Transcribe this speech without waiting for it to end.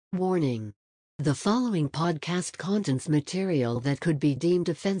Warning. The following podcast contains material that could be deemed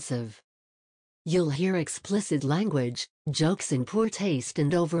offensive. You'll hear explicit language, jokes in poor taste,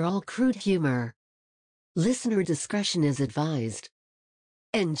 and overall crude humor. Listener discretion is advised.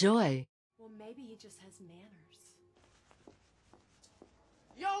 Enjoy. Well, maybe he just has manners.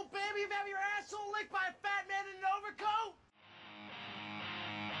 Yo, baby, you've had your asshole licked by a fat man in an overcoat?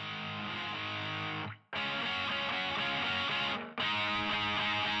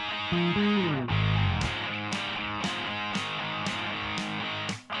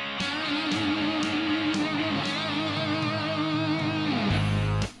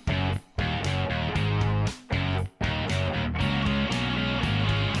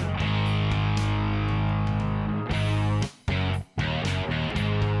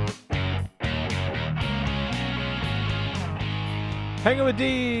 Hanging with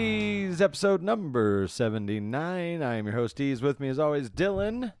D's, episode number 79. I am your host, D's. With me, as always,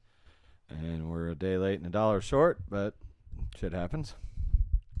 Dylan. And we're a day late and a dollar short, but shit happens.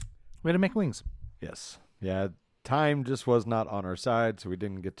 We had to make wings. Yes. Yeah, time just was not on our side, so we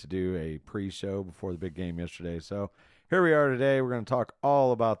didn't get to do a pre-show before the big game yesterday. So here we are today. We're going to talk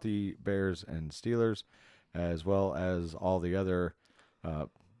all about the Bears and Steelers, as well as all the other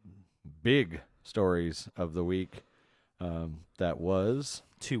big stories of the week. That was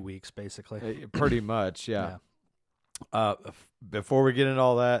 2 weeks, basically. pretty much, yeah. Before we get into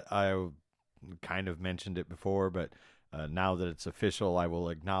all that, I kind of mentioned it before, but now that it's official, I will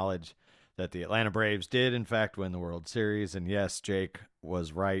acknowledge that the Atlanta Braves did, in fact, win the World Series. And yes, Jake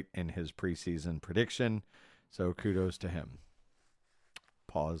was right in his preseason prediction, so kudos to him.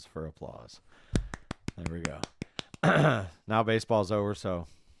 Pause for applause. There we go. Now baseball's over, so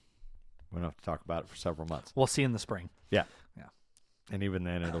we don't have to talk about it for several months. We'll see in the spring. Yeah. And even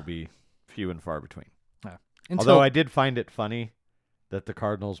then, it'll be few and far between. Until, Although I did find it funny that the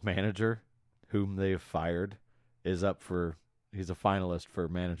Cardinals manager, whom they have fired, he's a finalist for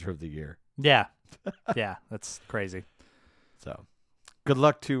Manager of the Year. Yeah. Yeah, that's crazy. So, good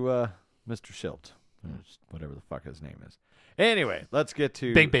luck to Mr. Schilt, whatever the fuck his name is. Anyway, let's get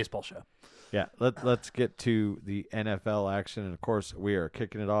to Big baseball show. Yeah, let's get to the NFL action. And, of course, we are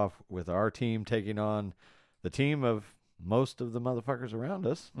kicking it off with our team taking on the team of most of the motherfuckers around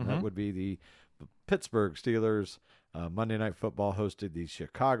us. Mm-hmm. That would be the Pittsburgh Steelers. Monday Night Football hosted the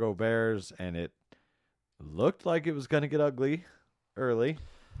Chicago Bears, and it looked like it was going to get ugly early.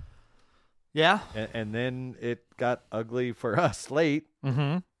 Yeah. And then it got ugly for us late.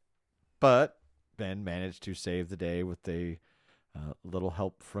 Mm-hmm. But Ben managed to save the day with a little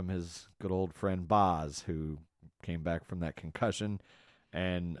help from his good old friend Boz, who came back from that concussion.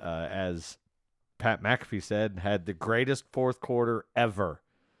 And as Pat McAfee said, had the greatest fourth quarter ever.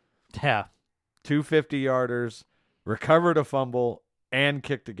 Yeah. 2 50-yarders, recovered a fumble, and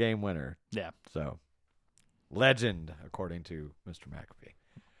kicked a game winner. Yeah. So, legend, according to Mr.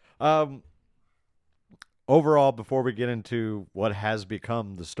 McAfee. Overall, before we get into what has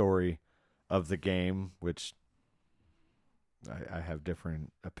become the story of the game, which I have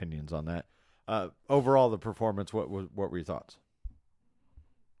different opinions on that. Overall, the performance, what were your thoughts?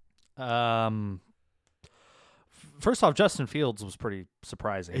 First off, Justin Fields was pretty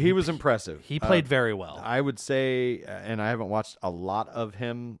surprising. He was impressive. He played very well. I would say, and I haven't watched a lot of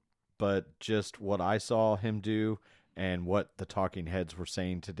him, but just what I saw him do and what the talking heads were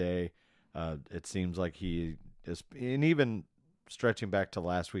saying today, it seems like he is, and even stretching back to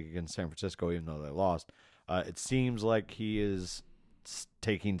last week against San Francisco, even though they lost, it seems like he is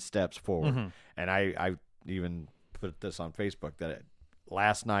taking steps forward. Mm-hmm. And I even put this on Facebook that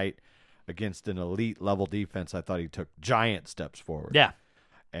last night against an elite level defense, I thought he took giant steps forward. Yeah.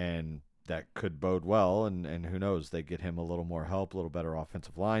 And that could bode well. And who knows, they get him a little more help, a little better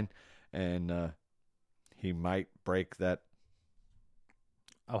offensive line. And he might break that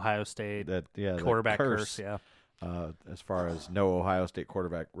Ohio State that quarterback curse. Yeah. As far as no Ohio State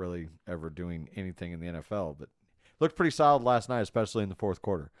quarterback really ever doing anything in the NFL. But looked pretty solid last night, especially in the fourth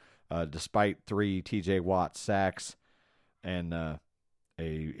quarter. Despite 3 T.J. Watt sacks and a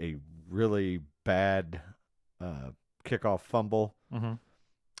really bad kickoff fumble. Mm-hmm.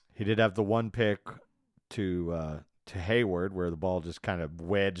 He did have the one pick to Hayward where the ball just kind of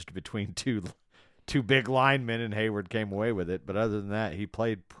wedged between two big linemen and Hayward came away with it. But other than that, he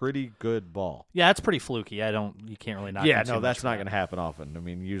played pretty good ball. Yeah, that's pretty fluky. You can't really knock him too much that's for not that. going to happen often. I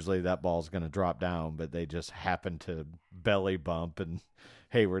mean, usually that ball's going to drop down, but they just happened to belly bump and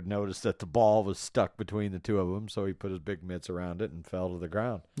Hayward noticed that the ball was stuck between the two of them, so he put his big mitts around it and fell to the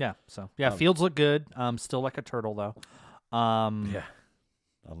ground. Yeah. So Fields looked good. Still like a turtle though. Yeah.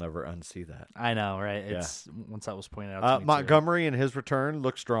 I'll never unsee that. I know, right? Yeah. It's once that was pointed out to me Montgomery in his return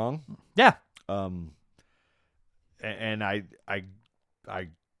looked strong. Yeah. And I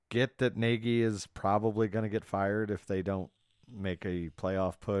get that Nagy is probably going to get fired if they don't make a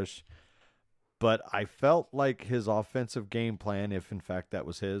playoff push. But I felt like his offensive game plan, if in fact that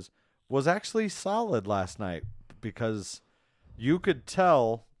was his, was actually solid last night because you could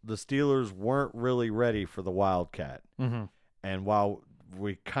tell the Steelers weren't really ready for the Wildcat. Mm-hmm. And while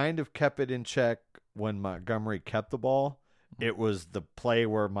we kind of kept it in check when Montgomery kept the ball, it was the play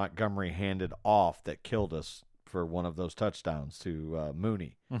where Montgomery handed off that killed us for one of those touchdowns to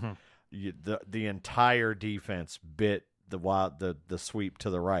Mooney. Mm-hmm. The entire defense bit the sweep to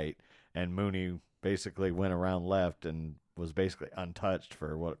the right, and Mooney basically went around left and was basically untouched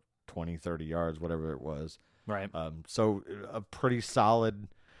for 20, 30 yards, whatever it was. Right. So a pretty solid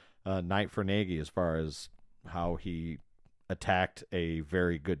night for Nagy as far as how he attacked a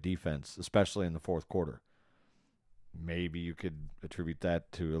very good defense, especially in the fourth quarter. Maybe you could attribute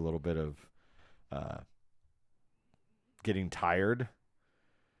that to a little bit of getting tired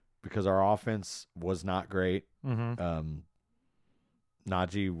because our offense was not great. Mm-hmm.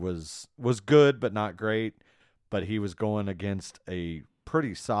 Najee was good but not great, but he was going against a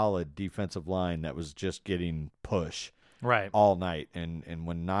pretty solid defensive line that was just getting push all night. And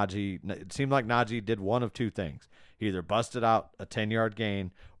when it seemed like Najee did one of two things. He either busted out a 10-yard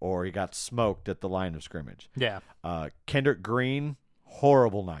gain or he got smoked at the line of scrimmage. Yeah. Kendrick Green,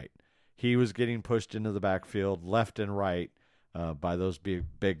 horrible night. He was getting pushed into the backfield left and right by those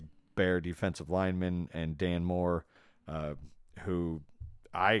big Bear defensive linemen and Dan Moore, who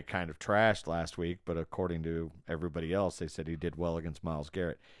I kind of trashed last week, but according to everybody else, they said he did well against Myles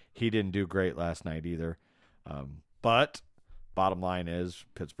Garrett. He didn't do great last night either. But bottom line is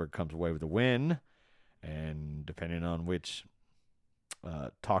Pittsburgh comes away with a win, and depending on which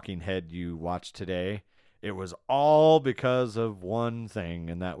talking head you watch today, it was all because of one thing,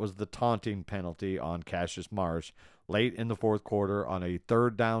 and that was the taunting penalty on Cassius Marsh late in the fourth quarter on a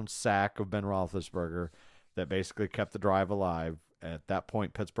third down sack of Ben Roethlisberger that basically kept the drive alive. At that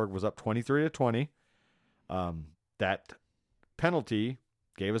point, Pittsburgh was up 23-20. That penalty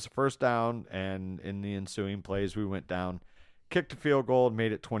gave us a first down, and in the ensuing plays, we went down, kicked a field goal, and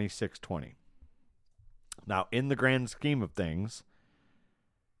made it 26-20. Now, in the grand scheme of things,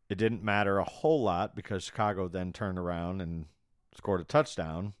 it didn't matter a whole lot because Chicago then turned around and scored a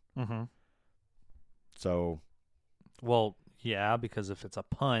touchdown. Mm-hmm. So, well, yeah, because if it's a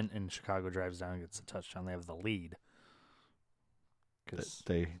punt and Chicago drives down and gets a touchdown, they have the lead.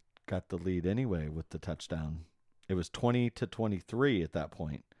 They got the lead anyway with the touchdown. It was 20-23 at that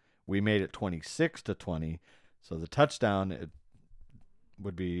point. We made it 26-20. So the touchdown, it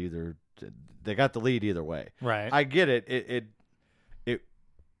would be either they got the lead either way. Right. I get it. It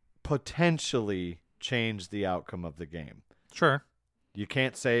potentially changed the outcome of the game. Sure. You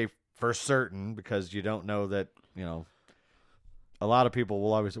can't say for certain because you don't know that, a lot of people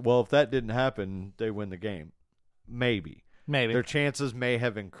will always say, well, if that didn't happen, they win the game. Maybe. Their chances may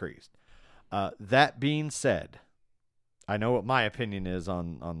have increased. That being said, I know what my opinion is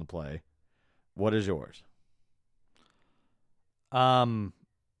on the play. What is yours?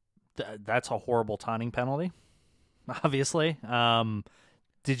 That's a horrible taunting penalty, obviously.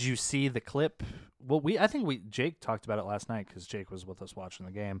 Did you see the clip? Well, I think Jake talked about it last night because Jake was with us watching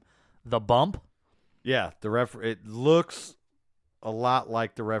the game. The bump? Yeah, it looks a lot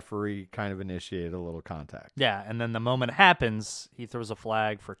like the referee kind of initiated a little contact. Yeah, and then the moment it happens, he throws a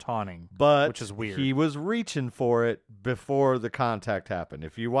flag for taunting, which is weird. He was reaching for it before the contact happened.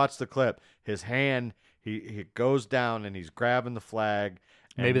 If you watch the clip, his hand, he goes down and he's grabbing the flag.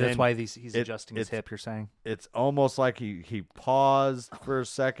 Maybe that's why he's adjusting his hip, you're saying? It's almost like he paused for a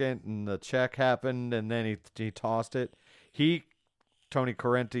second and the check happened and then he tossed it. Tony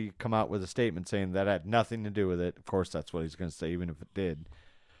Corrente come out with a statement saying that had nothing to do with it. Of course, that's what he's going to say, even if it did.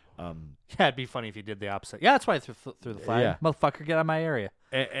 Yeah, it'd be funny if he did the opposite. Yeah, that's why I threw the flag. Yeah. Motherfucker, get out of my area.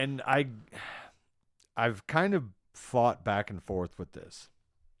 And I've kind of fought back and forth with this,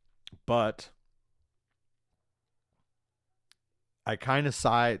 but I kind of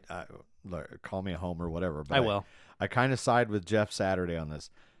side. Call me a homer, whatever. But I will. I kind of side with Jeff Saturday on this.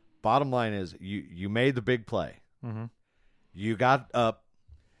 Bottom line is, you made the big play. Mm-hmm. You got up,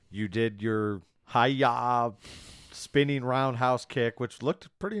 you did your hi-ya spinning roundhouse kick, which looked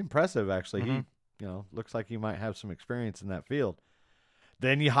pretty impressive, actually. Mm-hmm. He, looks like he might have some experience in that field.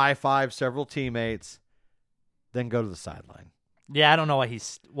 Then you high-five several teammates, then go to the sideline. Yeah, I don't know why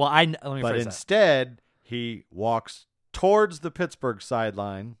he's... Well, but instead, he walks towards the Pittsburgh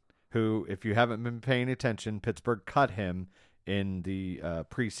sideline, who, if you haven't been paying attention, Pittsburgh cut him in the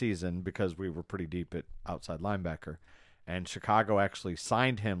preseason because we were pretty deep at outside linebacker. And Chicago actually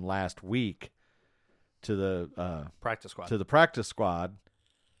signed him last week to the Practice squad. to the practice squad,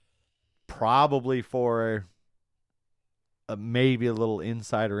 probably for maybe a little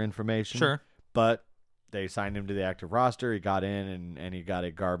insider information. Sure. But they signed him to the active roster. He got in, and he got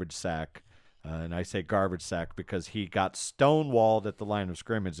a garbage sack. And I say garbage sack because he got stonewalled at the line of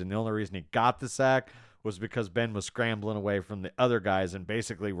scrimmage. And the only reason he got the sack was because Ben was scrambling away from the other guys and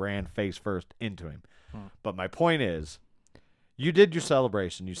basically ran face first into him. But my point is, you did your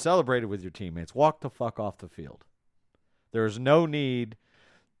celebration. You celebrated with your teammates. Walk the fuck off the field. There's no need.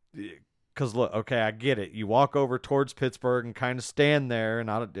 Because, look, okay, I get it. You walk over towards Pittsburgh and kind of stand there. And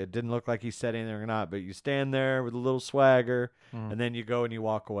it didn't look like he said anything or not. But you stand there with a little swagger. And then you go and you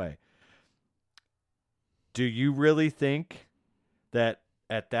walk away. Do you really think that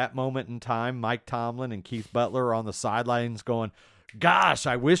at that moment in time, Mike Tomlin and Keith Butler are on the sidelines going, gosh,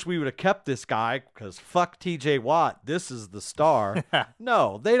 I wish we would have kept this guy because fuck TJ Watt. This is the star.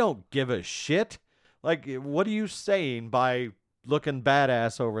 No, they don't give a shit. Like, what are you saying by looking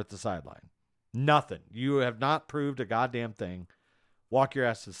badass over at the sideline? Nothing. You have not proved a goddamn thing. Walk your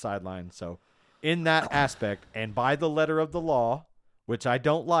ass to the sideline. So in that aspect, and by the letter of the law, which I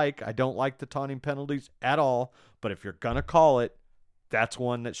don't like the taunting penalties at all, but if you're going to call it, that's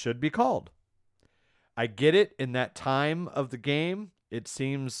one that should be called. I get it in that time of the game. It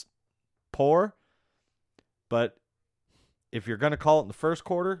seems poor. But if you're going to call it in the first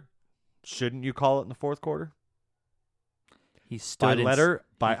quarter, shouldn't you call it in the fourth quarter? He stood By letter,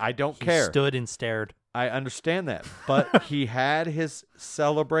 I don't care. He stood and stared. I understand that. But he had his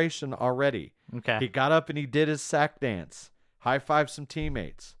celebration already. Okay. He got up and he did his sack dance. High-five some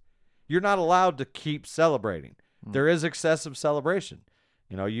teammates. You're not allowed to keep celebrating. There is excessive celebration.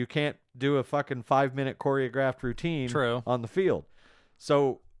 You know, you can't do a fucking 5-minute choreographed routine True. on the field.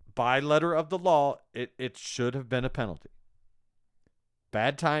 So, by letter of the law, it should have been a penalty.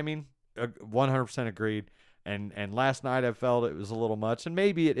 Bad timing, 100% agreed. And last night I felt it was a little much, and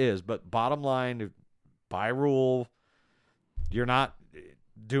maybe it is. But bottom line, by rule, you're not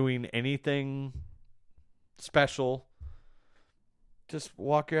doing anything special. Just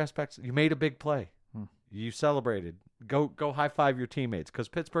walk your ass back. You made a big play. You celebrated. Go high five your teammates because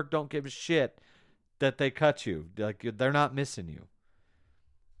Pittsburgh don't give a shit that they cut you. Like, they're not missing you.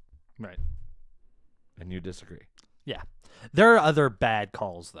 Right. And you disagree. Yeah. There are other bad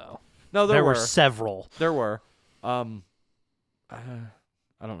calls though. No, there were several. There were. I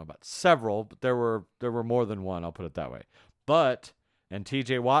don't know about several, but there were more than one. I'll put it that way. But and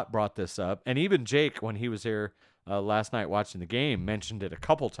T.J. Watt brought this up, and even Jake when he was here last night watching the game mentioned it a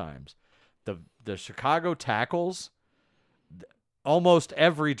couple times. The Chicago tackles, almost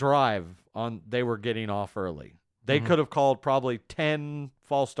every drive they were getting off early. They could have called probably 10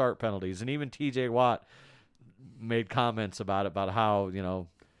 false start penalties, and even T.J. Watt made comments about how, you know,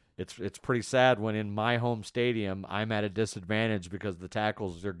 it's pretty sad when in my home stadium I'm at a disadvantage because the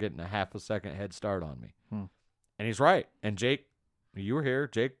tackles are getting a half a second head start on me. And he's right. And Jake, you were here.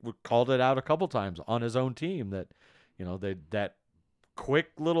 Jake called it out a couple times on his own team that, you know, that quick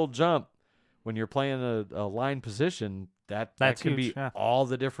little jump when you're playing a line position, that can huge, be all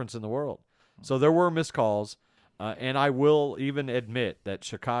the difference in the world. So there were missed calls, and I will even admit that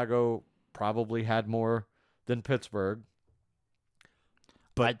Chicago probably had more than Pittsburgh.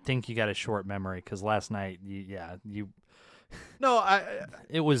 But I think you got a short memory because last night, you. No, I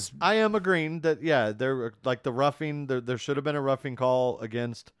am agreeing that there like the roughing. There should have been a roughing call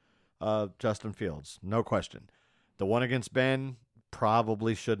against Justin Fields, no question. The one against Ben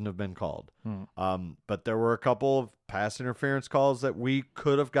probably shouldn't have been called. But there were a couple of pass interference calls that we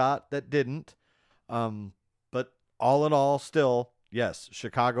could have got that didn't. But all in all, still, yes,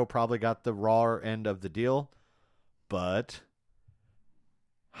 Chicago probably got the raw end of the deal. But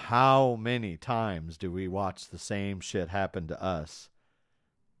how many times do we watch the same shit happen to us?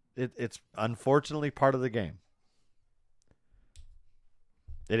 It's unfortunately part of the game.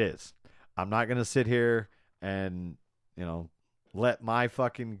 It is. I'm not going to sit here and, you know, let my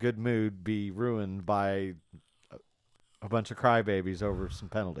fucking good mood be ruined by a bunch of crybabies over some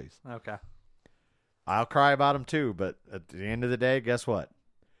penalties. Okay. I'll cry about them too, but at the end of the day, guess what?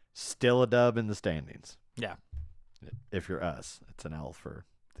 Still a dub in the standings. Yeah. If you're us, it's an L for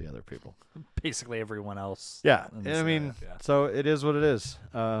the other people. Basically everyone else. Yeah. in this I mean, area, yeah. so it is what it is.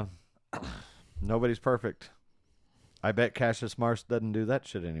 Nobody's perfect. I bet Cassius Marsh doesn't do that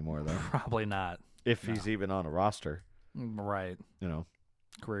shit anymore, though. Probably not. If he's even on a roster. Right. You know.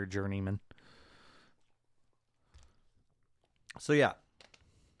 Career journeyman. So, yeah.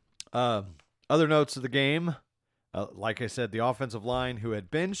 Other notes of the game. Like I said, the offensive line, who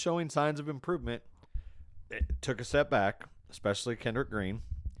had been showing signs of improvement, it took a step back, especially Kendrick Green.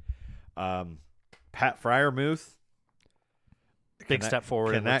 Pat Freiermuth. Big step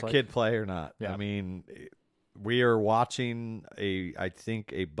forward. Can that kid play or not? Yeah. I mean, we are watching I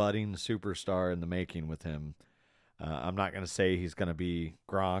think a budding superstar in the making with him. I'm not going to say he's going to be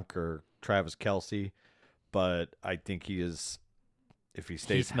Gronk or Travis Kelce, but I think he is. If he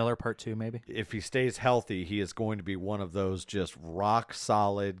stays Heath Miller Part 2, maybe. If he stays healthy, he is going to be one of those just rock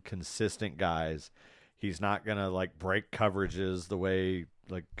solid, consistent guys. He's not going to like break coverages the way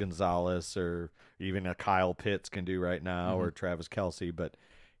like Gonzalez or even a Kyle Pitts can do right now, or Travis Kelce, but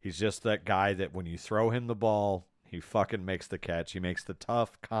he's just that guy that when you throw him the ball, he fucking makes the catch. He makes the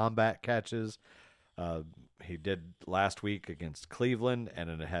tough combat catches. He did last week against Cleveland, and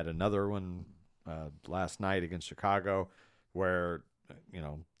then had another one last night against Chicago where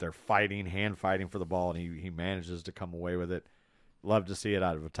they're hand fighting for the ball, and he manages to come away with it. Love to see it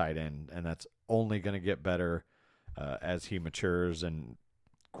out of a tight end, and that's only going to get better as he matures and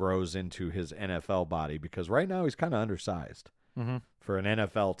grows into his NFL body, because right now he's kind of undersized for an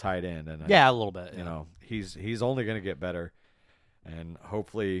NFL tight end. And a little bit. He's only going to get better, and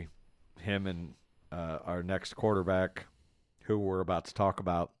hopefully him and our next quarterback, who we're about to talk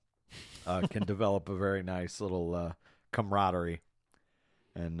about, can develop a very nice little camaraderie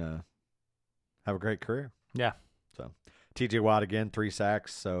and have a great career. Yeah. So TJ Watt again, 3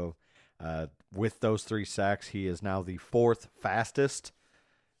 sacks. So with those 3 sacks, he is now the 4th fastest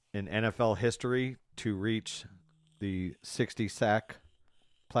in NFL history to reach the 60-sack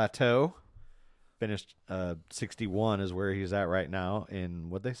plateau. Finished 61 is where he's at right now in,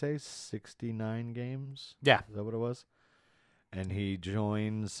 what'd they say, 69 games? Yeah. Is that what it was? And he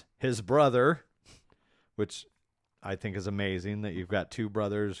joins his brother, which I think is amazing that you've got 2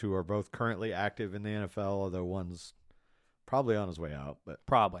 brothers who are both currently active in the NFL, although one's probably on his way out, but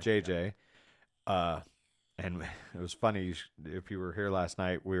probably JJ. And it was funny, if you were here last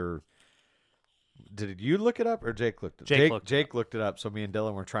night, did you look it up or Jake looked it up? Jake looked it up, so me and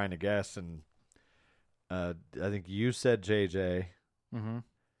Dylan were trying to guess, and I think you said JJ,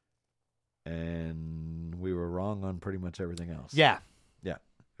 and we were wrong on pretty much everything else. Yeah. It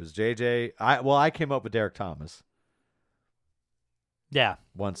was JJ. I came up with Derek Thomas. Yeah.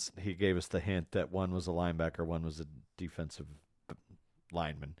 Once he gave us the hint that one was a linebacker, one was a defensive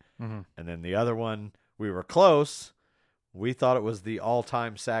lineman. And then the other one, we were close. We thought it was the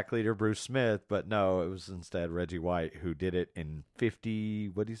all-time sack leader, Bruce Smith, but no, it was instead Reggie White, who did it in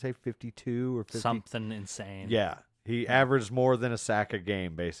 52 or 50? Something insane. Yeah. He averaged more than a sack a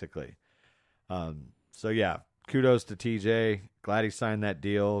game, basically. So, yeah, kudos to TJ. Glad he signed that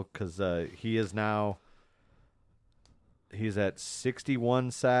deal, because he's at 61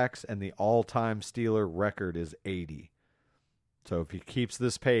 sacks, and the all-time Steeler record is 80. So if he keeps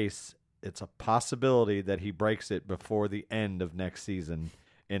this pace, it's a possibility that he breaks it before the end of next season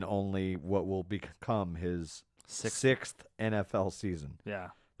in only what will become his sixth NFL season. Yeah.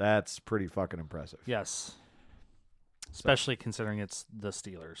 That's pretty fucking impressive. Yes. Especially considering it's the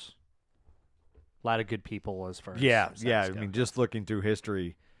Steelers. A lot of good people as far as sacks go. I mean, just looking through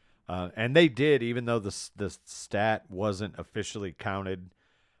history, and they did, even though the stat wasn't officially counted,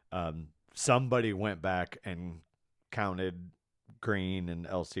 somebody went back and counted Green and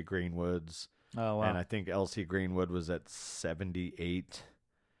L.C. Greenwood's. Oh, wow. And I think L.C. Greenwood was at 78,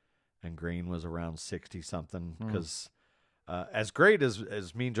 and Green was around 60-something. Because as great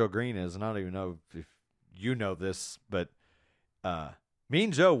as Mean Joe Green is, and I don't even know if you know this, but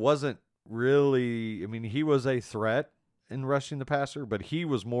Mean Joe wasn't really, I mean, he was a threat in rushing the passer, but he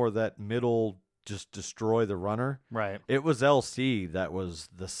was more that middle, just destroy the runner. Right. It was L.C. that was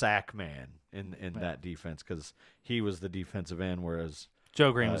the sack man in that defense, because he was the defensive end, whereas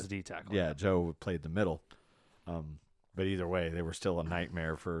Joe Green was the D tackle. Yeah, Joe played the middle. But either way, they were still a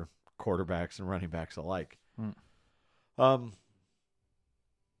nightmare for quarterbacks and running backs alike. So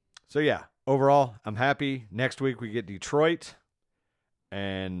yeah, overall, I'm happy. Next week we get Detroit,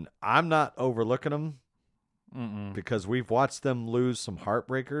 and I'm not overlooking them because we've watched them lose some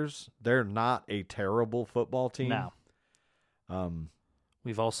heartbreakers. They're not a terrible football team. No.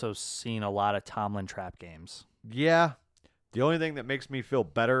 We've also seen a lot of Tomlin trap games. Yeah. The only thing that makes me feel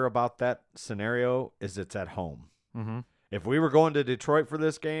better about that scenario is it's at home. If we were going to Detroit for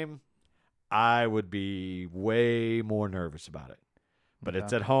this game, I would be way more nervous about it. But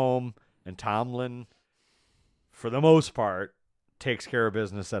it's at home, and Tomlin, for the most part, takes care of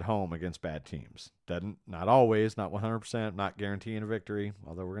business at home against bad teams. Not always, not 100%, not guaranteeing a victory,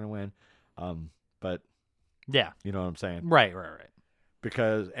 although we're going to win. But yeah, you know what I'm saying? Right.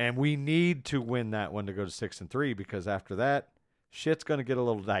 and we need to win that one to go to 6-3, because after that, shit's going to get a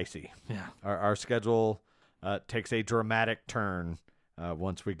little dicey. Yeah. Our schedule takes a dramatic turn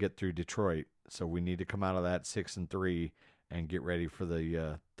once we get through Detroit, so we need to come out of that 6-3 and get ready for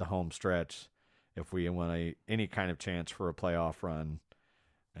the home stretch if we want any kind of chance for a playoff run,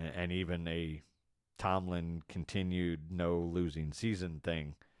 and even a Tomlin continued no losing season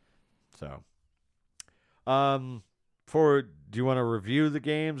thing. So, do you want to review the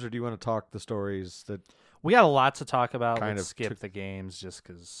games, or do you want to talk the stories that? We got a lot to talk about. Kind Let's of skip took- the games just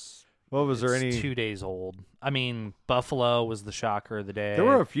because. What was there any? 2 days old. I mean, Buffalo was the shocker of the day. There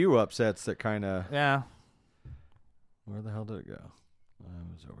were a few upsets that kind of. Yeah. Where the hell did it go?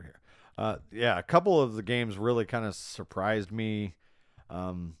 It was over here. Yeah, a couple of the games really kind of surprised me.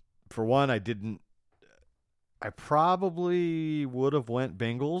 For one, I probably would have went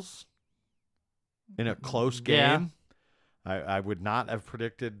Bengals in a close game. Yeah. I would not have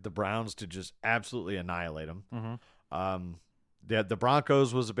predicted the Browns to just absolutely annihilate them. Mm-hmm. The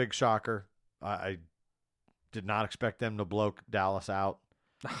Broncos was a big shocker. I did not expect them to blow Dallas out.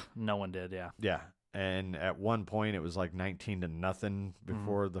 No one did, yeah. Yeah. And at one point, it was like 19-0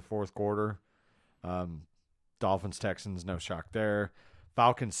 before the fourth quarter. Dolphins, Texans, no shock there.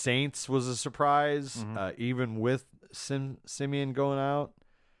 Falcons, Saints was a surprise, even with Simeon going out.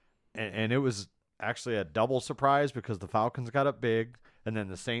 And it was actually a double surprise because the Falcons got up big, and then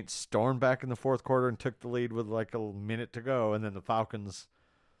the Saints stormed back in the fourth quarter and took the lead with like a minute to go, and then the Falcons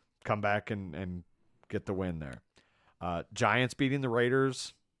come back and get the win there. Giants beating the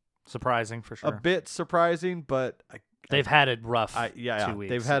Raiders. Surprising for sure. A bit surprising, but They've had it rough. 2 weeks.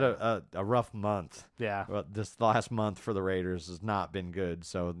 They've had a rough month. Yeah. Well, this last month for the Raiders has not been good,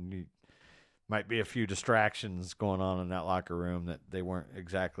 so might be a few distractions going on in that locker room that they weren't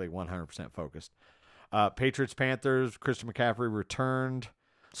exactly 100% focused. Patriots, Panthers, Christian McCaffrey returned.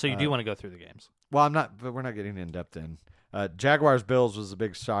 So you do want to go through the games. Well, but we're not getting in depth in. Jaguars, Bills was a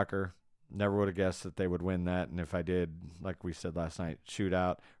big shocker. Never would have guessed that they would win that, and if I did, like we said last night,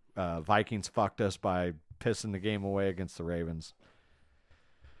 shootout. Vikings fucked us by pissing the game away against the Ravens.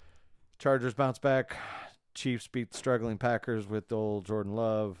 Chargers bounce back. Chiefs beat the struggling Packers with old Jordan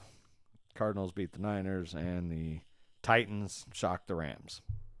Love. Cardinals beat the Niners, and the Titans shocked the Rams.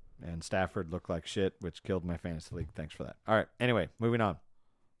 And Stafford looked like shit, which killed my fantasy league. Thanks for that. All right, anyway, moving on.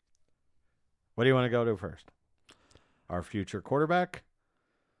 What do you want to go to first? Our future quarterback?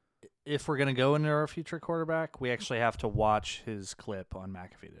 If we're going to go into our future quarterback, we actually have to watch his clip on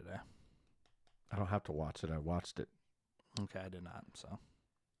McAfee today. I don't have to watch it. I watched it. Okay, I did not. So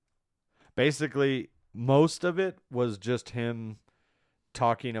basically, most of it was just him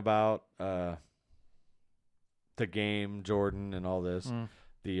talking about the game, Jordan, and all this.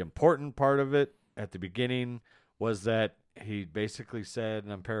 The important part of it at the beginning was that he basically said,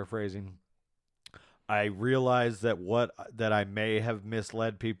 and I'm paraphrasing, I realize that I may have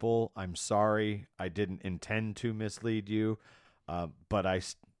misled people. I'm sorry. I didn't intend to mislead you, but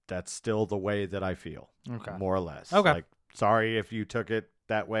that's still the way that I feel, more or less. Okay. Like, sorry if you took it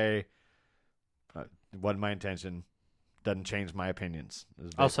that way. Wasn't my intention. Doesn't change my opinions.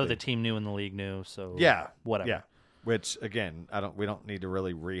 Also, the team knew and the league knew, so yeah, whatever. Yeah, which again, we don't need to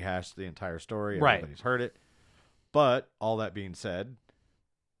really rehash the entire story. Right. Everybody's heard it. But all that being said,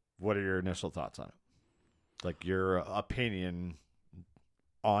 what are your initial thoughts on it? Like your opinion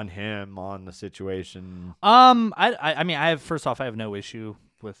on him, on the situation. I mean, first off, I have no issue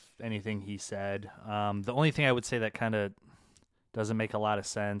with anything he said. The only thing I would say that kind of doesn't make a lot of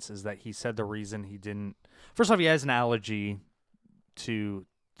sense is that he said the reason he didn't. First off, he has an allergy to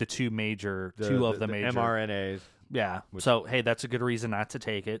the two of the major mRNAs. Yeah. So hey, that's a good reason not to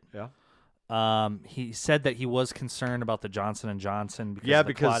take it. Yeah. He said that he was concerned about the Johnson & Johnson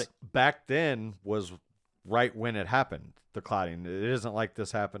because back then was right when it happened, the clotting. It isn't like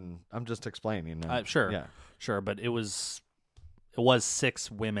this happened. I'm just explaining. Sure. Yeah. Sure, but it was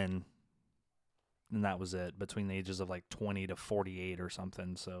 6 women, and that was it, between the ages of like 20 to 48 or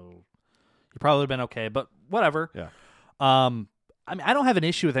something. So he probably would have been okay, but whatever. Yeah. I mean, I don't have an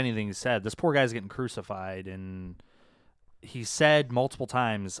issue with anything he said. This poor guy's getting crucified, and he said multiple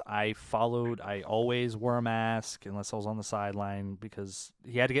times, I always wore a mask unless I was on the sideline because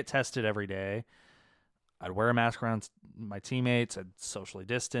he had to get tested every day. I'd wear a mask around my teammates. I'd socially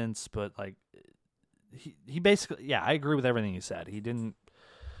distance, but like he basically, yeah, I agree with everything he said.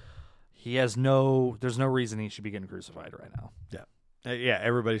 There's no reason he should be getting crucified right now. Yeah. Yeah.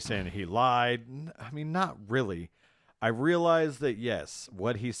 Everybody's saying he lied. I mean, not really. I realize that, yes,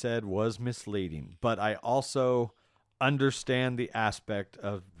 what he said was misleading, but I also understand the aspect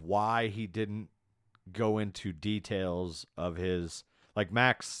of why he didn't go into details of his like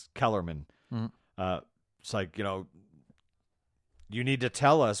Max Kellerman. Mhm. It's like, you need to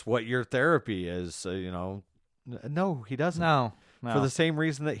tell us what your therapy is. No, he doesn't. No. For the same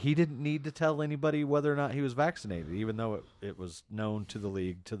reason that he didn't need to tell anybody whether or not he was vaccinated, even though it was known to the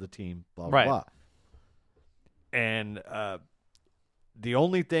league, to the team, blah, blah, Right. blah. And the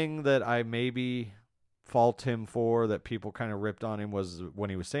only thing that I maybe fault him for that people kind of ripped on him was when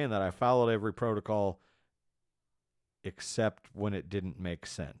he was saying that I followed every protocol except when it didn't make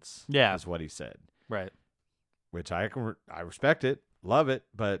sense. Yeah. Is what he said. Right. Which I respect it, love it,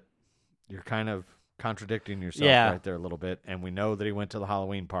 but you're kind of contradicting yourself right there a little bit. And we know that he went to the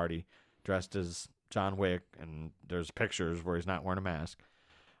Halloween party dressed as John Wick, and there's pictures where he's not wearing a mask.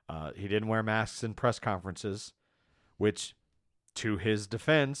 He didn't wear masks in press conferences, which, to his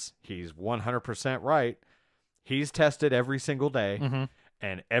defense, he's 100% right. He's tested every single day, Mm-hmm.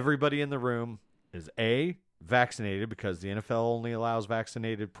 and everybody in the room is vaccinated, because the NFL only allows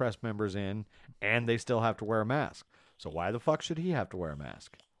vaccinated press members in, and they still have to wear a mask. So why the fuck should he have to wear a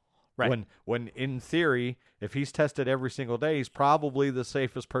mask? Right. When in theory, if he's tested every single day, he's probably the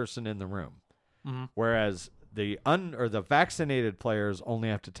safest person in the room. Mm-hmm. Whereas the vaccinated players only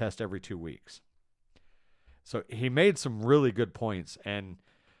have to test every 2 weeks. So he made some really good points, and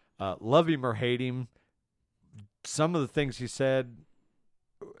love him or hate him, some of the things he said,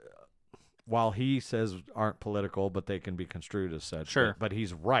 while he says aren't political, but they can be construed as such. Sure. But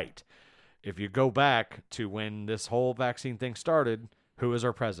he's right. If you go back to when this whole vaccine thing started, who is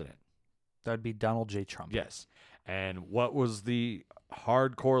our president? That'd be Donald J. Trump. Yes. And what was the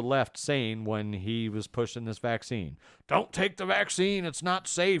hardcore left saying when he was pushing this vaccine? Don't take the vaccine. It's not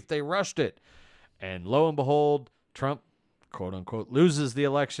safe. They rushed it. And lo and behold, Trump, quote unquote, loses the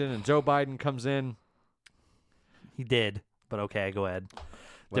election, and Joe Biden comes in. He did, but okay, go ahead.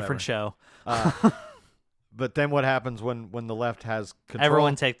 Whatever. Different show. But then what happens when the left has control?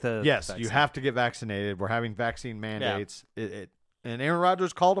 Everyone take the Yes, vaccine. you have to get vaccinated. We're having vaccine mandates. And Aaron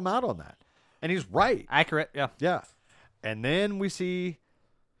Rodgers called him out on that. And he's right. Accurate, yeah. Yeah. And then we see,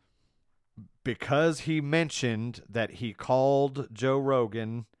 because he mentioned that he called Joe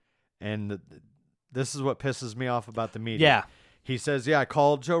Rogan, and this is what pisses me off about the media. Yeah. He says, I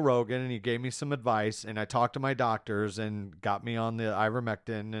called Joe Rogan, and he gave me some advice, and I talked to my doctors and got me on the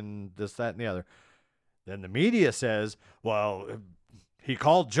ivermectin and this, that, and the other. Then the media says, well, he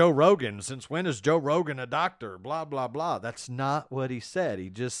called Joe Rogan. Since when is Joe Rogan a doctor? Blah, blah, blah. That's not what he said.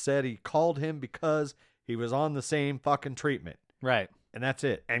 He just said he called him because he was on the same fucking treatment. Right. And that's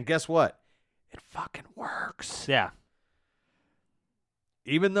it. And guess what? It fucking works. Yeah.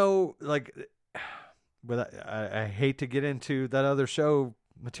 Even though, but I hate to get into that other show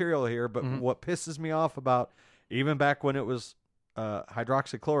material here, but what pisses me off about, even back when it was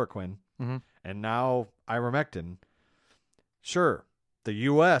hydroxychloroquine and now ivermectin, sure, the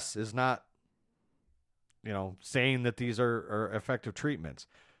U.S. is not, saying that these are effective treatments.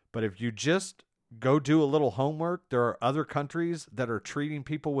 But if you just go do a little homework, there are other countries that are treating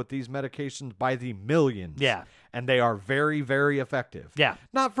people with these medications by the millions. Yeah. And they are very, very effective. Yeah.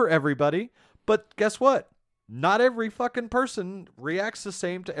 Not for everybody, but guess what? Not every fucking person reacts the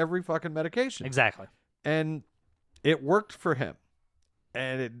same to every fucking medication. Exactly. And it worked for him.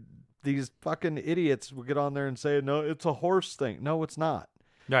 And these fucking idiots will get on there and say, no, it's a horse thing. No, it's not.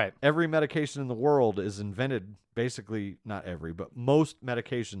 Right. Every medication in the world is invented, basically, not every, but most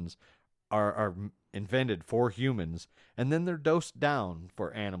medications are invented for humans, and then they're dosed down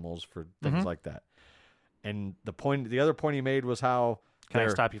for animals, for things like that. And the other point he made was how... Can I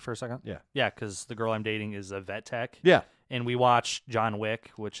stop you for a second? Yeah. Yeah, because the girl I'm dating is a vet tech. Yeah. And we watched John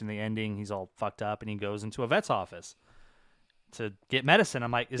Wick, which in the ending, he's all fucked up, and he goes into a vet's office to get medicine.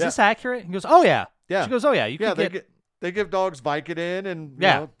 I'm like, is this accurate? He goes, oh, yeah. Yeah. She goes, oh, yeah. You can they give dogs Vicodin, and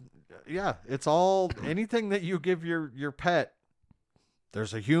it's all, anything that you give your pet,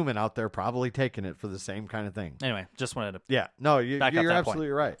 there's a human out there probably taking it for the same kind of thing. Anyway, just wanted to... Yeah. No, you're back up that absolutely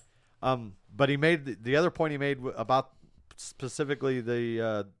right. But he made the other point he made about specifically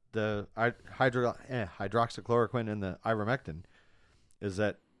the hydroxychloroquine and the ivermectin is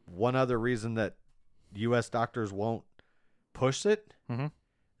that one other reason that U.S. doctors won't push it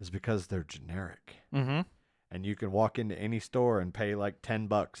is because they're generic. Mm-hmm. And you can walk into any store and pay like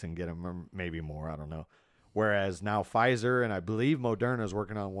 $10 and get them, or maybe more, I don't know. Whereas now Pfizer, and I believe Moderna is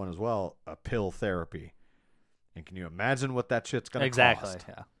working on one as well, a pill therapy. And can you imagine what that shit's going to cost?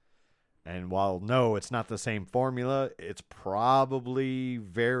 Exactly, yeah. And while, no, it's not the same formula, it's probably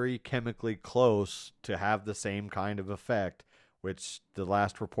very chemically close to have the same kind of effect, which the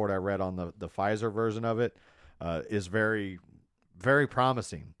last report I read on the Pfizer version of it is very, very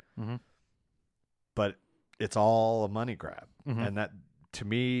promising. Mm-hmm. But it's all a money grab. And that, to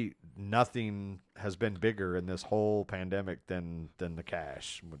me, nothing has been bigger in this whole pandemic than the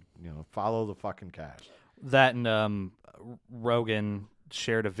cash. Follow the fucking cash. That and Rogan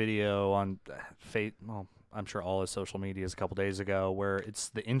shared a video on I'm sure all his social medias a couple days ago, where it's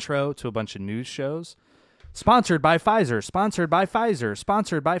the intro to a bunch of news shows. Sponsored by Pfizer, sponsored by Pfizer,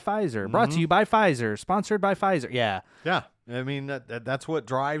 sponsored by Pfizer, brought to you by Pfizer, sponsored by Pfizer. Yeah. Yeah. I mean, that's what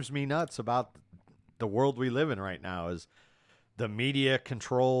drives me nuts about the world we live in right now is the media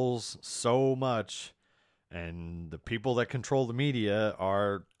controls so much, and the people that control the media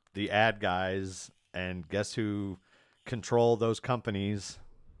are the ad guys, and guess who control those companies?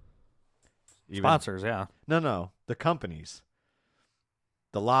 Sponsors, yeah. No, the companies.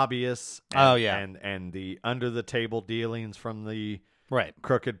 The lobbyists and, yeah. and the under-the-table dealings from the Right.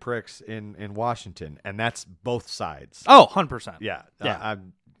 crooked pricks in Washington, and that's both sides. Oh, 100%. Yeah. Yeah.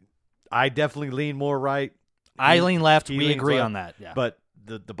 I definitely lean more right. I lean left. He We leans agree left. on that. Yeah. But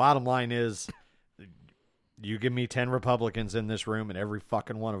the bottom line is, you give me 10 Republicans in this room, and every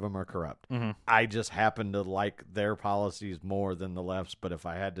fucking one of them are corrupt. Mm-hmm. I just happen to like their policies more than the left's, but if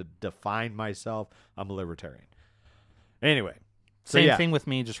I had to define myself, I'm a libertarian. Anyway. Same thing with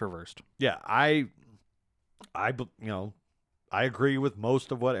me, just reversed. Yeah, I agree with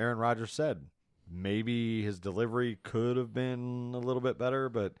most of what Aaron Rodgers said. Maybe his delivery could have been a little bit better,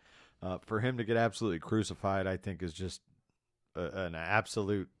 but for him to get absolutely crucified, I think is just an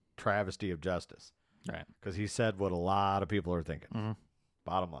absolute travesty of justice. Right. Because he said what a lot of people are thinking. Mm-hmm.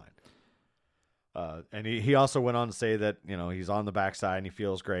 Bottom line. And he also went on to say that, he's on the backside and he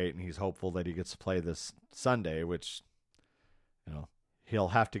feels great and he's hopeful that he gets to play this Sunday, which, he'll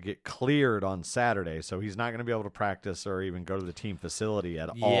have to get cleared on Saturday. So he's not going to be able to practice or even go to the team facility at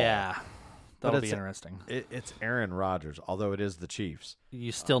all. Yeah. That'll But be interesting. It's Aaron Rodgers, although it is the Chiefs.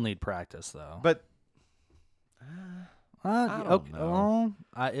 You still need practice, though. But I don't know.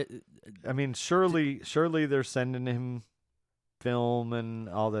 I mean, surely they're sending him film and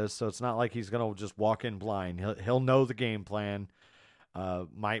all this, so it's not like he's going to just walk in blind. He'll know the game plan.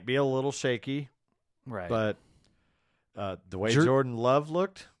 Might be a little shaky, right. but the way Jordan Love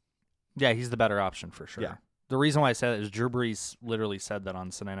looked, yeah, he's the better option for sure. Yeah. The reason why I said it is Drew Brees literally said that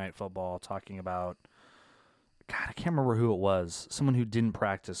on Sunday Night Football, talking about, God, I can't remember who it was. Someone who didn't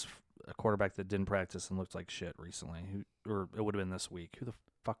practice, a quarterback that didn't practice and looked like shit recently. Or it would have been this week. Who the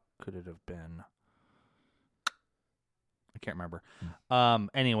fuck could it have been? I can't remember.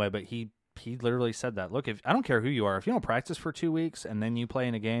 Anyway, but he literally said that. Look, I don't care who you are. If you don't practice for 2 weeks and then you play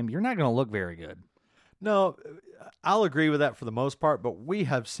in a game, you're not going to look very good. No, I'll agree with that for the most part, but we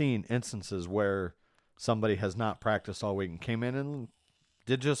have seen instances where somebody has not practiced all week and came in and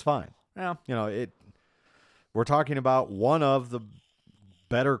did just fine. Yeah. We're talking about one of the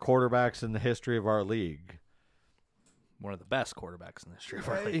better quarterbacks in the history of our league. One of the best quarterbacks in the history of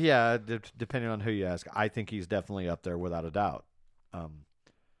our league. Yeah, depending on who you ask. I think he's definitely up there without a doubt.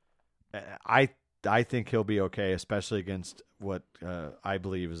 I think he'll be okay, especially against what I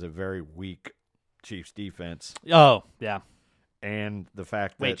believe is a very weak Chiefs defense. Oh, yeah. And the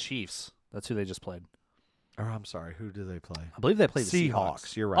fact that... Wait, Chiefs. That's who they just played. Or I'm sorry, who do they play? I believe they played the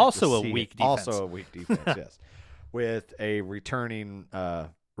Seahawks. You're right. Also a weak defense. Also a weak defense, yes. With a returning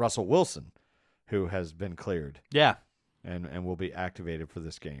Russell Wilson, who has been cleared. Yeah. And will be activated for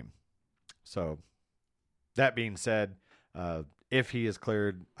this game. So, that being said, if he is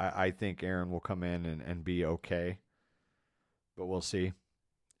cleared, I think Aaron will come in and be okay. But we'll see.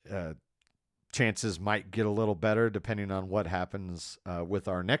 Chances might get a little better depending on what happens with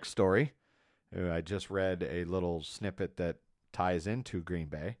our next story. I just read a little snippet that ties into Green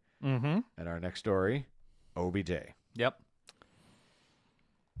Bay. Mm-hmm. And our next story, OBJ. Yep.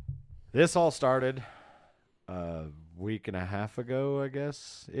 This all started a week and a half ago, I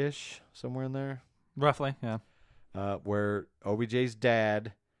guess, ish, somewhere in there. Roughly, yeah. Where OBJ's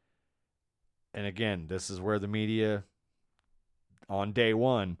dad, and again, this is where the media on day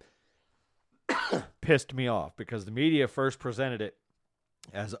one pissed me off, because the media first presented it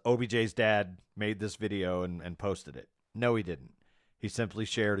as OBJ's dad made this video and posted it. No, he didn't. He simply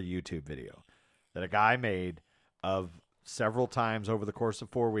shared a YouTube video that a guy made of several times over the course of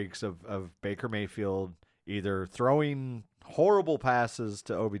 4 weeks of Baker Mayfield either throwing horrible passes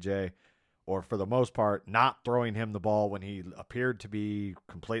to OBJ or, for the most part, not throwing him the ball when he appeared to be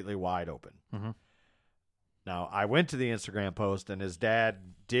completely wide open. Mm-hmm. Now, I went to the Instagram post, and his dad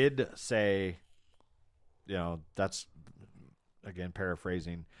did say, that's, again,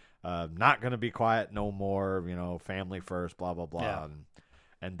 paraphrasing, not going to be quiet no more, family first, blah, blah, blah. Yeah.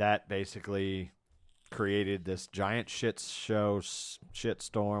 And that basically created this giant shitstorm,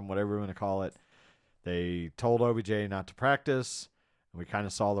 whatever you want to call it, They told OBJ not to practice. And we kind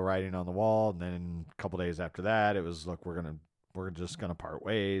of saw the writing on the wall. And then a couple days after that, it was, look, we're just gonna part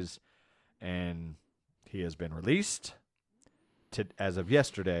ways. And he has been released as of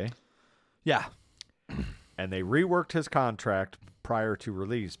yesterday. Yeah. And they reworked his contract prior to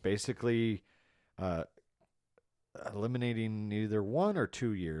release, basically eliminating either 1 or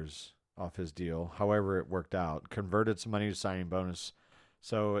 2 years off his deal. However it worked out, converted some money to signing bonus.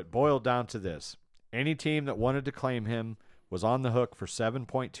 So it boiled down to this. Any team that wanted to claim him was on the hook for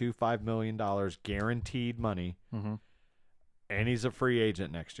 $7.25 million guaranteed money, and he's a free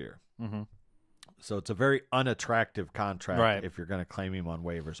agent next year. So it's a very unattractive contract if you're going to claim him on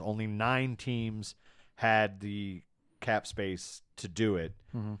waivers. Only 9 teams had the cap space to do it.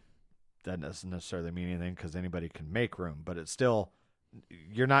 That doesn't necessarily mean anything because anybody can make room, but it's still,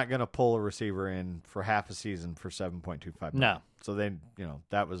 you're not going to pull a receiver in for half a season for $7.25 million. No. So then,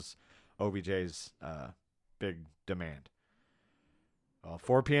 that was OBJ's big demand. Well,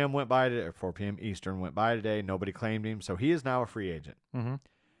 4 p.m. went by today, or 4 p.m. Eastern went by today. Nobody claimed him, so he is now a free agent.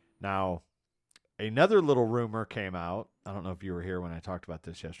 Now, another little rumor came out. I don't know if you were here when I talked about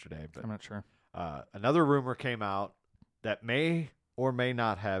this yesterday, but I'm not sure. Another rumor came out that may or may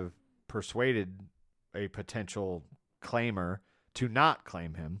not have persuaded a potential claimer to not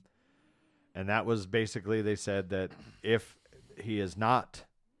claim him. And that was basically, they said that if he is not,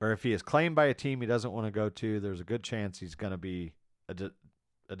 or if he is claimed by a team he doesn't want to go to, there's a good chance he's going to be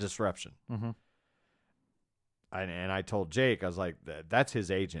a disruption. And I told Jake, I was like, that's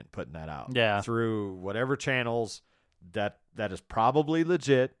his agent putting that out. Yeah. Through whatever channels that is probably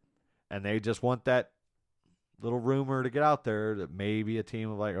legit, and they just want that little rumor to get out there that maybe a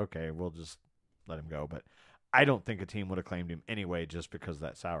team of like, okay, we'll just let him go. But I don't think a team would have claimed him anyway just because of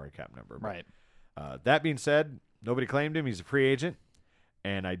that salary cap number. Right. That being said, nobody claimed him. He's a free agent.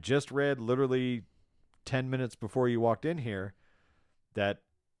 And I just read literally 10 minutes before you walked in here that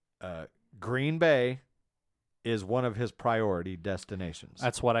Green Bay is one of his priority destinations.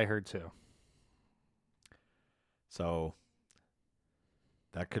 That's what I heard too. So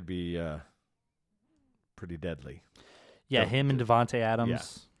that could be pretty deadly. Yeah, him and Devontae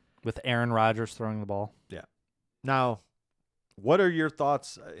Adams with Aaron Rodgers throwing the ball. Yeah. Now, what are your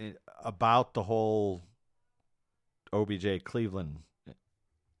thoughts about the whole OBJ Cleveland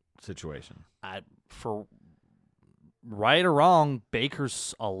situation? For right or wrong,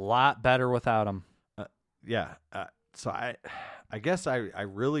 Baker's a lot better without him. Yeah. So I guess I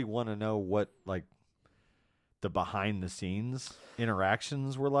really want to know what like the behind the scenes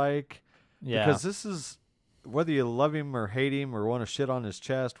interactions were like. Yeah. Because this is, whether you love him or hate him or want to shit on his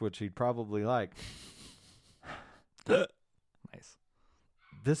chest, which he'd probably like. Nice.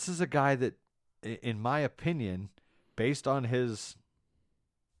 This is a guy that, in my opinion, based on his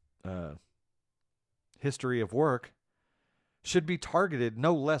history of work, should be targeted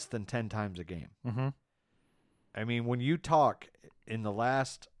no less than 10 times a game. I mean, when you talk in the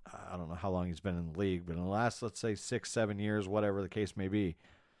last, I don't know how long he's been in the league, but in the last, let's say 6-7 years, whatever the case may be,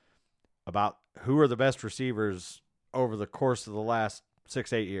 about who are the best receivers over the course of the last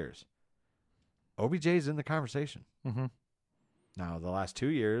 6-8 years, OBJ's in the conversation. Now, the last 2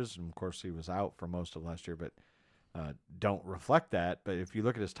 years, and of course, he was out for most of last year, but don't reflect that. But if you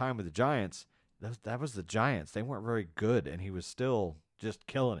look at his time with the Giants, that was the Giants. They weren't very good, and he was still just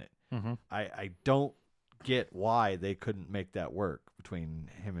killing it. I don't get why they couldn't make that work between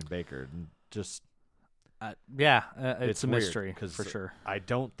him and Baker. And just it's a weird, mystery for sure. I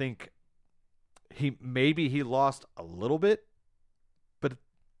don't think he lost a little bit, but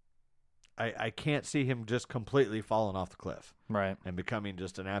I can't see him just completely falling off the cliff, right, and becoming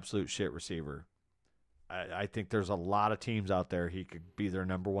just an absolute shit receiver. I think there's a lot of teams out there he could be their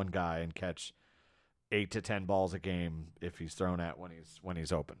number one guy and catch 8 to 10 balls a game if he's thrown at when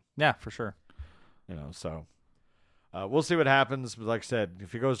he's open. Yeah, for sure. So we'll see what happens. But like I said,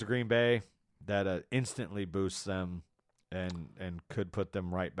 if he goes to Green Bay, that instantly boosts them and could put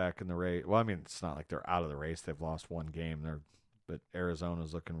them right back in the race. Well, I mean, it's not like they're out of the race. They've lost one game. But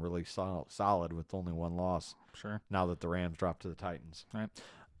Arizona's looking really solid with only one loss. Sure. Now that the Rams dropped to the Titans. Right.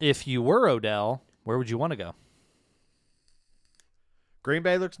 If you were Odell, where would you want to go? Green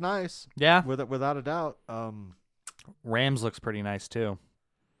Bay looks nice. Yeah. Without a doubt. Rams looks pretty nice too.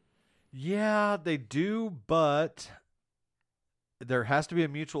 Yeah, they do, but there has to be a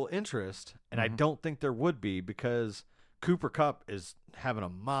mutual interest, and I don't think there would be because Cooper Kupp is having a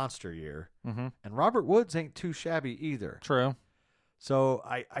monster year, and Robert Woods ain't too shabby either. True. So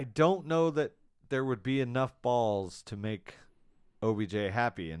I don't know that there would be enough balls to make OBJ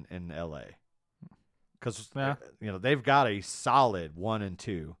happy in L.A. Because they've got a solid 1 and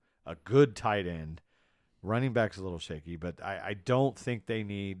 2, a good tight end, Running back's a little shaky, but I don't think they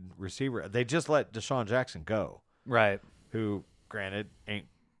need receiver. They just let Deshaun Jackson go, Right. who, granted, ain't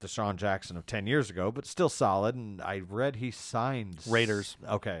Deshaun Jackson of 10 years ago, but still solid. And I read he signed Raiders.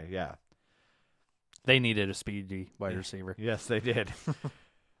 Okay, yeah. They needed a speedy wide receiver. Yes, they did.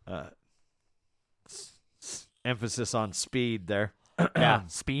 Emphasis on speed there. Yeah,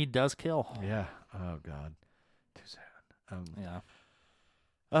 speed does kill. Yeah. Oh, God. Too soon. Yeah.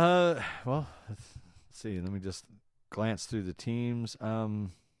 Well, let's see. Let me just glance through the teams.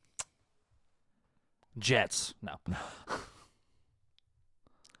 Jets. No.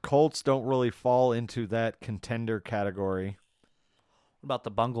 Colts don't really fall into that contender category. What about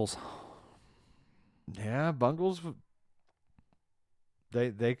the Bungles? Yeah, Bungles.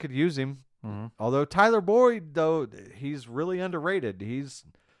 They could use him. Mm-hmm. Although Tyler Boyd, though, he's really underrated.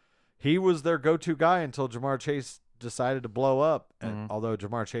 He was their go-to guy until Jamar Chase decided to blow up. And although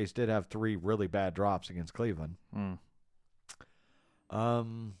Jamar Chase did have 3 really bad drops against Cleveland.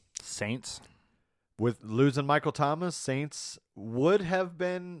 Saints. With losing Michael Thomas, Saints would have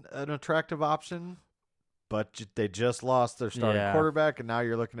been an attractive option, but they just lost their starting quarterback, and now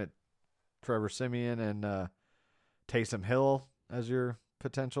you're looking at Trevor Siemian and Taysom Hill as your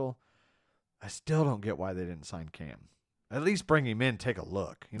potential. I still don't get why they didn't sign Cam. At least bring him in, take a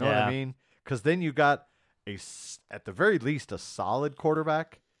look. You know what I mean? Because then you got at the very least, a solid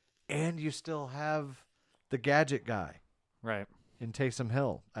quarterback, and you still have the gadget guy. Right. In Taysom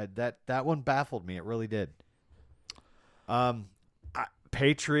Hill. That one baffled me. It really did.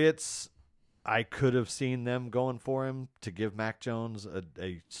 Patriots, I could have seen them going for him to give Mac Jones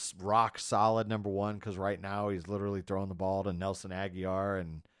a rock solid number 1, because right now he's literally throwing the ball to Nelson Aguilar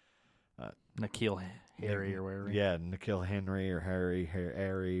and N'Keal Harry or whatever. Yeah, N'Keal Henry or Harry.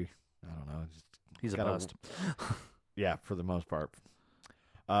 I don't know. He's a bust. Yeah, for the most part.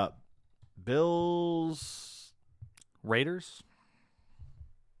 Bills. Raiders?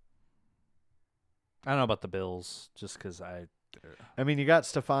 I don't know about the Bills, just because I mean, you got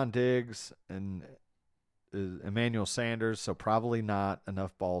Stephon Diggs and Emmanuel Sanders, so probably not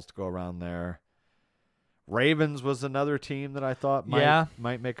enough balls to go around there. Ravens was another team that I thought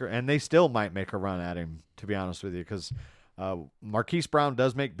might make and they still might make a run at him, to be honest with you, because Marquise Brown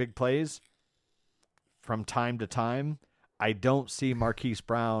does make big plays from time to time. I don't see Marquise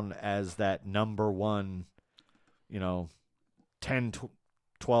Brown as that number 1, 10,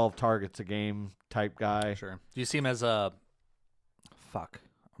 12 targets a game type guy. Sure. Do you see him as I'm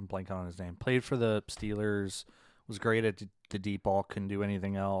blanking on his name. Played for the Steelers, was great at the deep ball, couldn't do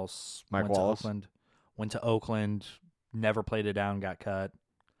anything else. Mike Wallace. Went to Oakland, never played it down, got cut.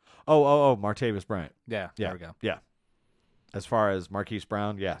 Oh, Martavis Bryant. Yeah, there we go. Yeah. As far as Marquise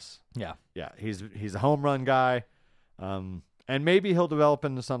Brown, yes. Yeah. Yeah, he's a home run guy. And maybe he'll develop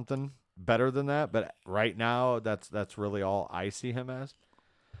into something better than that, but right now that's really all I see him as.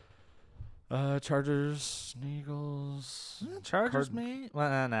 Chargers, Eagles, Chargers,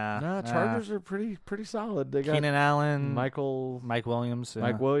 nah. Chargers are pretty solid. They got Keenan Allen, Mike Williams.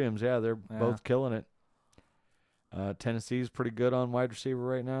 Mike Williams. Yeah, they're both killing it. Tennessee's pretty good on wide receiver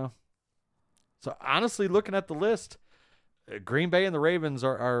right now. So honestly, looking at the list, Green Bay and the Ravens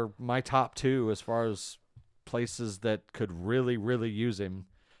are my top 2 as far as places that could really, really use him.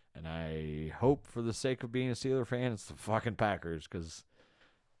 And I hope, for the sake of being a Steeler fan, it's the fucking Packers, because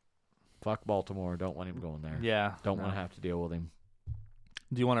fuck Baltimore. Don't want him going there. Yeah. Don't want to have to deal with him.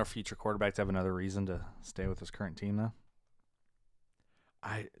 Do you want our future quarterback to have another reason to stay with his current team, though?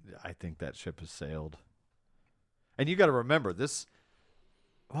 I think that ship has sailed. And you got to remember this.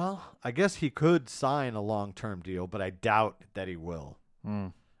 Well, I guess he could sign a long-term deal, but I doubt that he will.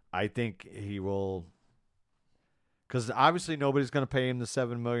 I think he will, because obviously nobody's going to pay him the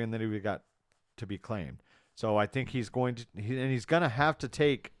 $7 million that he got to be claimed. So I think he's going to, and he's going to have to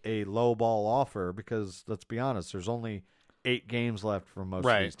take a low ball offer, because let's be honest, there's only 8 games left for most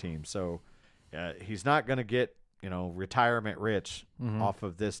of these teams. So he's not going to get, retirement rich off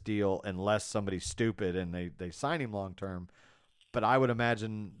of this deal unless somebody's stupid and they sign him long term. But I would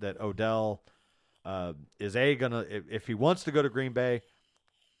imagine that Odell is going to, if he wants to go to Green Bay,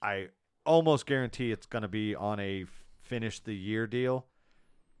 I almost guarantee it's going to be on a finish the year deal.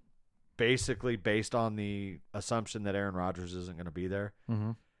 Basically based on the assumption that Aaron Rodgers isn't going to be there.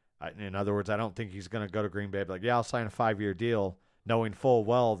 In other words, I don't think he's going to go to Green Bay like, I'll sign a 5-year deal, knowing full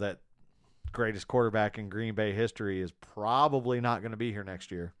well that greatest quarterback in Green Bay history is probably not going to be here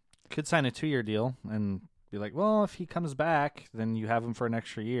next year. Could sign a 2-year deal and be like, well, if he comes back, then you have him for an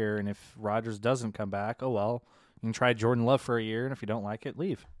extra year. And if Rodgers doesn't come back, oh, well, you can try Jordan Love for a year. And if you don't like it,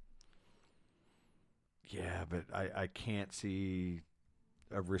 leave. Yeah, but I can't see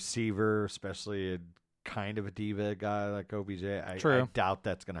a receiver, especially kind of a diva guy like OBJ. I True. doubt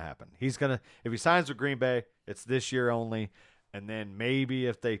that's going to happen. He's going to, if he signs with Green Bay, it's this year only. And then maybe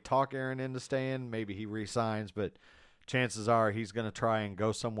if they talk Aaron into staying, maybe he re-signs. But chances are he's going to try and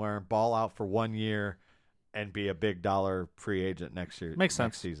go somewhere and ball out for 1 year and be a big dollar free agent next year. Makes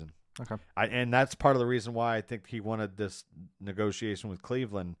sense. Next season. Okay. And that's part of the reason why I think he wanted this negotiation with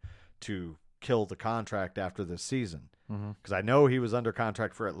Cleveland to kill the contract after this season. Because I know he was under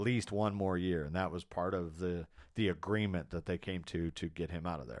contract for at least 1 more year, and that was part of the agreement that they came to get him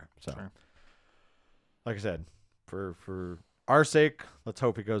out of there. So, like I said, for our sake, let's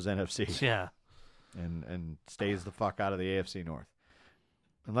hope he goes NFC. Yeah. And stays the fuck out of the AFC North.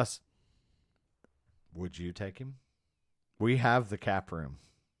 Unless, would you take him? We have the cap room.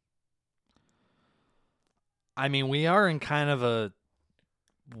 I mean, we are in kind of a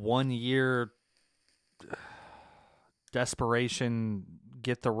 1 year desperation,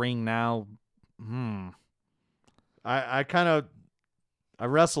 get the ring now. I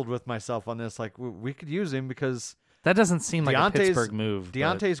wrestled with myself on this. Like, we could use him because That doesn't seem like a Deontay's- Pittsburgh move.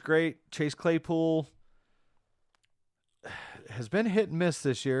 Deontay's great. Chase Claypool has been hit and miss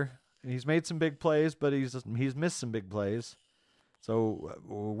this year. He's made some big plays, but he's missed some big plays. So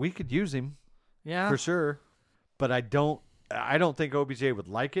we could use him Yeah. for sure. But I don't think OBJ would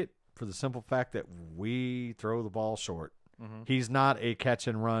like it for the simple fact that we throw the ball short. He's not a catch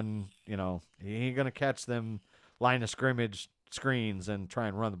and run. He ain't gonna catch them line of scrimmage screens and try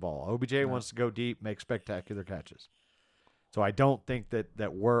and run the ball. OBJ wants to go deep, make spectacular catches. So I don't think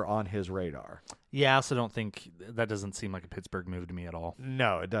that we're on his radar. Yeah, I also don't think that doesn't seem like a Pittsburgh move to me at all.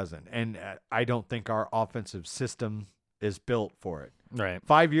 No, it doesn't. And I don't think our offensive system is built for it. Right.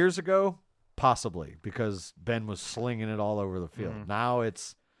 5 years ago, possibly, because Ben was slinging it all over the field. Now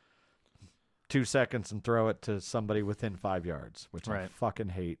it's 2 seconds and throw it to somebody within 5 yards, which I Right. fucking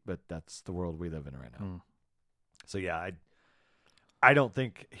hate, but that's the world we live in right now. So yeah, I don't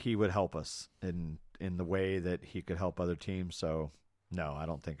think he would help us in the way that he could help other teams. So no, I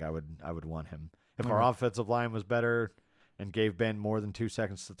don't think I would want him. If our offensive line was better and gave Ben more than 2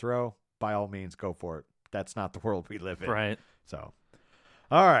 seconds to throw, by all means, go for it. That's not the world we live in. Right. So,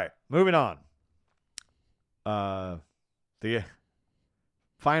 all right, moving on. The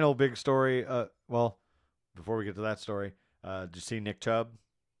final big story. Well, before we get to that story, did you see Nick Chubb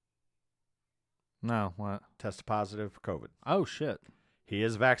No, what? tested positive for COVID? Oh, shit. He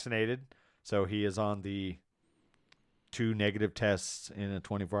is vaccinated, so he is on the 2 negative tests in a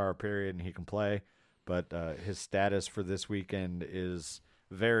 24-hour period, and he can play. But his status for this weekend is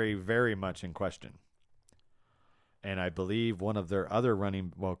very, very much in question. And I believe one of their other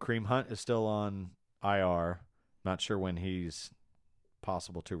Kareem Hunt is still on IR. Not sure when he's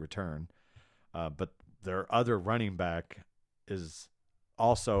possible to return. But their other running back is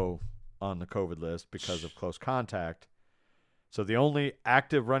also on the COVID list because of close contact. So the only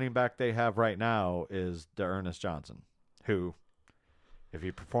active running back they have right now is D'Ernest Johnson, who, if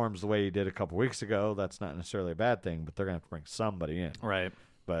he performs the way he did a couple weeks ago, that's not necessarily a bad thing, but they're going to have to bring somebody in. Right.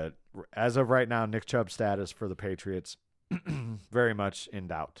 But as of right now, Nick Chubb's status for the Patriots very much in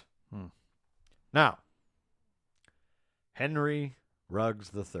doubt. Now, Henry Ruggs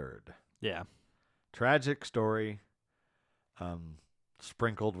III. Yeah. Tragic story,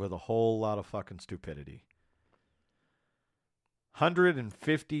 sprinkled with a whole lot of fucking stupidity.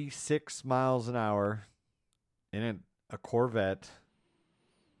 156 miles an hour in a Corvette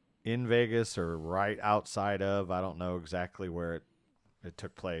in Vegas or right outside of, I don't know exactly where it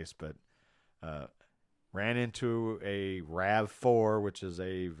took place, but ran into a RAV4, which is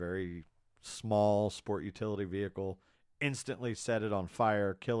a very small sport utility vehicle, instantly set it on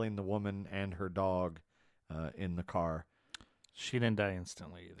fire, killing the woman and her dog in the car. She didn't die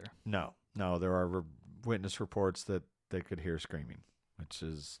instantly either. No, there are witness reports that they could hear screaming, which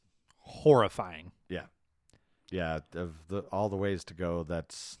is Horrifying. yeah. Of all the ways to go,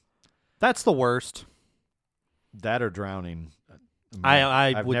 that's the worst. that or drowning.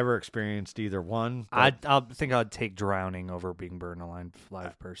 I've never experienced either one. But I think I'd take drowning over being burned alive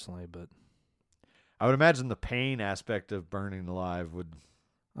personally, but I would imagine the pain aspect of burning alive would.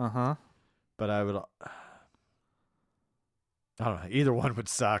 But I would. I don't know. Either one would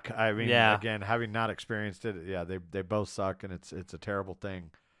suck. I mean, Yeah. again, having not experienced it, yeah, they both suck, and it's a terrible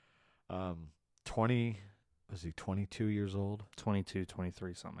thing. 22 years old? 22,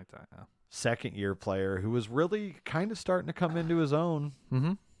 23, something like that. Yeah. Second year player who was really kind of starting to come into his own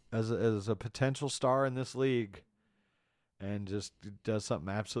as a potential star in this league, and just does something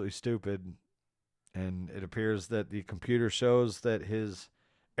absolutely stupid. And it appears that the computer shows that his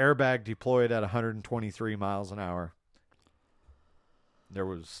airbag deployed at 123 miles an hour. There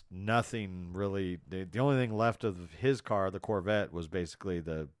was nothing really. The only thing left of his car, the Corvette, was basically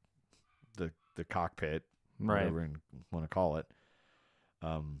the cockpit, Right. whatever you want to call it.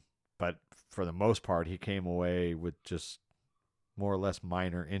 But for the most part, he came away with just more or less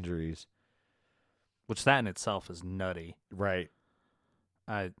minor injuries. Which that in itself is nutty. Right.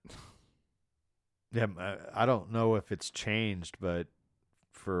 I Yeah, I don't know if it's changed, but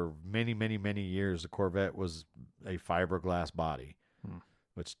for many, many, many years, the Corvette was a fiberglass body,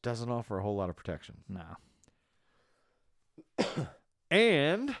 which doesn't offer a whole lot of protection. no.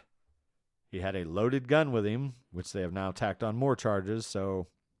 And he had a loaded gun with him, which they have now tacked on more charges. So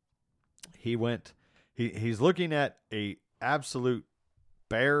he's looking at a absolute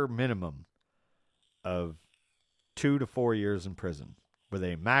bare minimum of 2 to 4 years in prison, with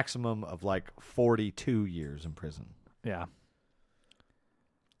a maximum of like 42 years in prison. Yeah.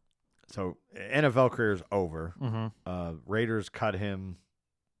 So NFL career is over. Mm-hmm. Raiders cut him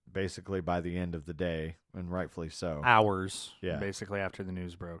basically by the end of the day, and rightfully so. Hours. Yeah. Basically after the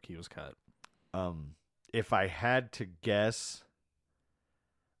news broke, he was cut. If I had to guess,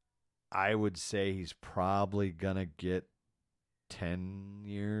 I would say he's probably gonna get 10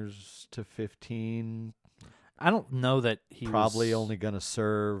 years to 15. I don't know that he Probably was... only gonna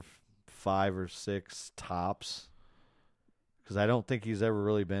serve 5 or 6 tops, because I don't think he's ever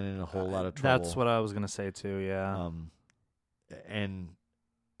really been in a whole lot of trouble. That's what I was going to say too, yeah.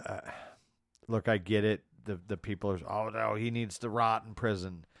 Look, I get it. The people are, oh no, he needs to rot in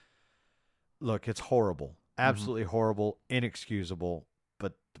prison. Look, it's horrible, absolutely horrible, inexcusable.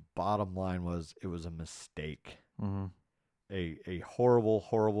 But the bottom line was, it was a mistake, a horrible,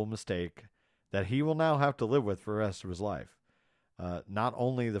 horrible mistake that he will now have to live with for the rest of his life. Not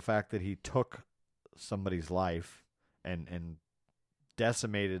only the fact that he took somebody's life and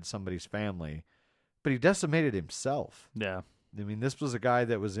decimated somebody's family, but he decimated himself. Yeah. I mean, this was a guy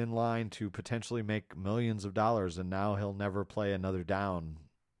that was in line to potentially make millions of dollars, and now he'll never play another down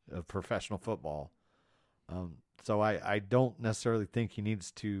of professional football. So I don't necessarily think he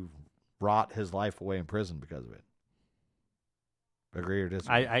needs to rot his life away in prison because of it. Agree or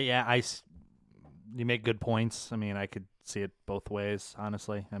disagree? You make good points. I mean, I could see it both ways,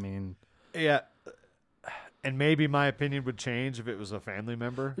 honestly. I mean, yeah. And maybe my opinion would change if it was a family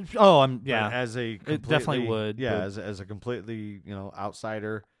member. oh, But as a it definitely would. Yeah, but as a completely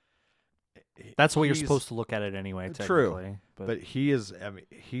outsider. that's the way you're he's- supposed to look at it anyway. True, Technically, But he is. I mean,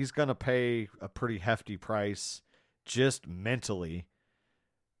 he's going to pay a pretty hefty price, just mentally,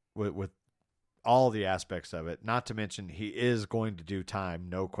 with all the aspects of it. Not to mention, he is going to do time,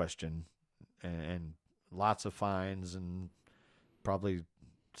 no question, and lots of fines and probably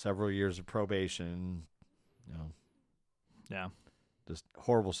several years of probation. yeah, Just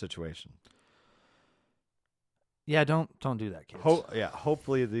horrible situation. yeah. Don't do that, kids.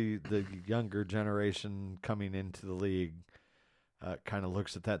 Hopefully the younger generation coming into the league kind of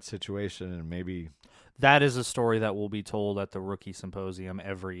looks at that situation and maybe. That is a story that will be told at the rookie symposium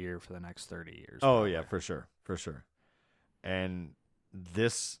every year for the next 30 years. Oh probably. yeah, for sure. And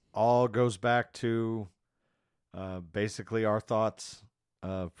this all goes back to basically our thoughts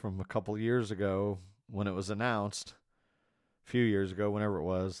from a couple years ago when it was announced, a few years ago, whenever it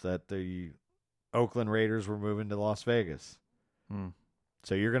was, that the Oakland Raiders were moving to Las Vegas.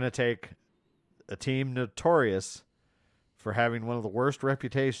 So you're going to take a team notorious for having one of the worst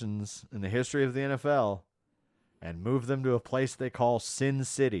reputations in the history of the NFL and move them to a place they call Sin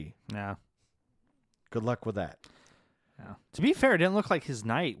City. Yeah. Good luck with that. Yeah. To be fair, it didn't look like his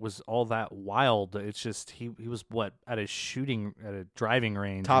night was all that wild. It's just he was at a driving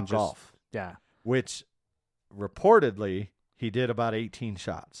range. Top and just- Golf, Yeah. which reportedly he did about 18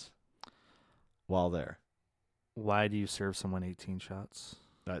 shots while there. Why do you serve someone 18 shots?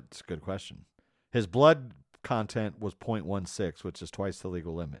 That's a good question. His blood content was 0.16, which is twice the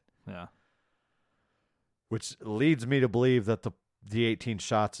legal limit, Yeah. which leads me to believe that the 18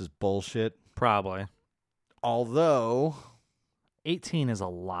 shots is bullshit. Probably. Although 18 is a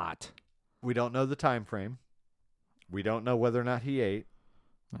lot. we don't know the time frame. We don't know whether or not he ate.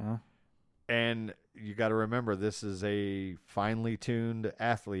 Yeah. And you got to remember, this is a finely tuned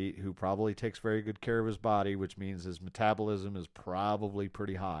athlete who probably takes very good care of his body, which means his metabolism is probably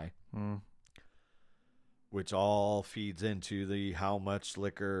pretty high, which all feeds into the how much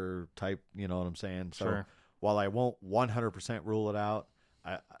liquor type, you know what I'm saying? So Sure. while I won't 100% rule it out,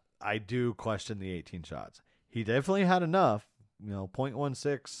 I do question the 18 shots. He definitely had enough,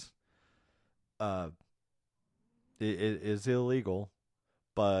 0.16 is illegal,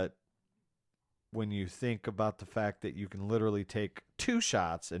 but when you think about the fact that you can literally take 2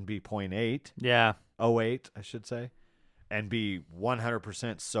 shots and be 0.8, Yeah. 08, I should say, and be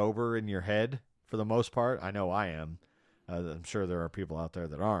 100% sober in your head for the most part. I know I am. I'm sure there are people out there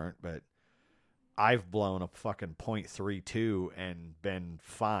that aren't, but I've blown a fucking .32 and been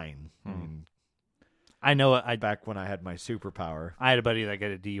fine. I mean, I know. back when I had my superpower. I had a buddy that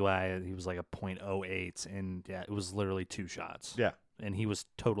got a DUI. He was like a .08, and yeah, it was literally 2 shots. Yeah. And he was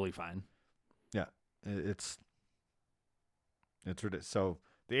totally fine. Yeah. It's ridiculous. So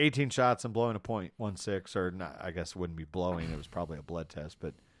the 18 shots and blowing a .16, or not, I guess it wouldn't be blowing. It was probably a blood test,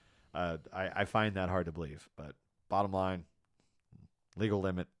 but I find that hard to believe. But bottom line, legal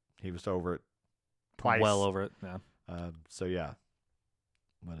limit. He was over it twice. Well over it, yeah. So, yeah.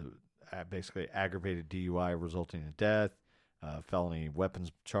 Basically aggravated DUI resulting in death, felony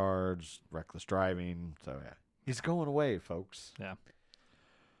weapons charge, reckless driving. So, yeah. He's going away, folks. Yeah.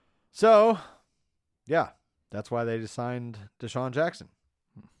 So, yeah. That's why they just signed Deshaun Jackson.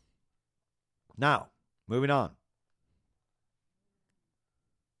 Now, moving on.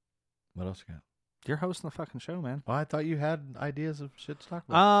 What else you got? You're hosting the fucking show, man. Oh, I thought you had ideas of shit to talk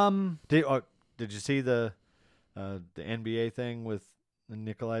about. Did you see the NBA thing with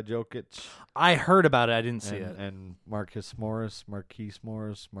Nikolai Jokic? I heard about it. I didn't see it. And Marquise Morris,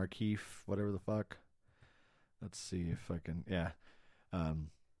 whatever the fuck. Let's see if I can. Yeah.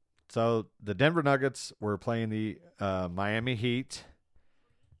 So the Denver Nuggets were playing the Miami Heat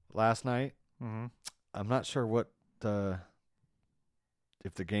last night. Mm-hmm. I'm not sure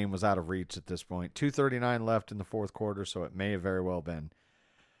if the game was out of reach at this point. 2:39 left in the fourth quarter, so it may have very well been.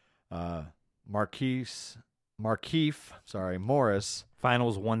 Markieff Morris.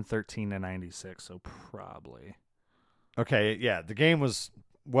 Finals 113-96, so probably. Okay, yeah, the game was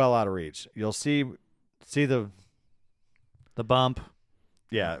well out of reach. You'll see the bump.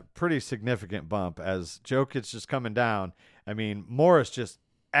 Yeah, pretty significant bump as Jokic just coming down. I mean, Morris just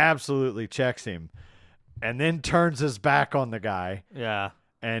absolutely checks him and then turns his back on the guy. Yeah.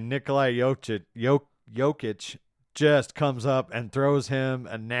 And Nikolai Jokic just comes up and throws him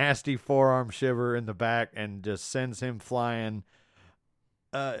a nasty forearm shiver in the back and just sends him flying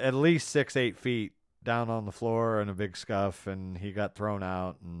at least 6-8 feet down on the floor in a big scuff, and he got thrown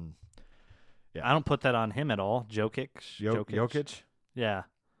out. And yeah, I don't put that on him at all. Jokic. Yeah.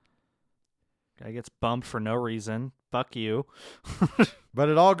 Guy gets bumped for no reason. Fuck you. But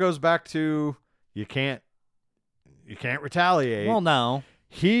it all goes back to you can't retaliate. Well, no.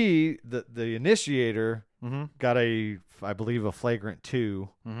 He, the initiator, Mm-hmm. got I believe a flagrant 2.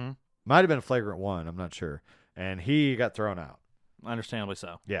 Mm-hmm. Might have been a flagrant 1. I'm not sure. And he got thrown out. Understandably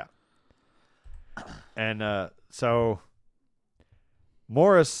so. Yeah. And so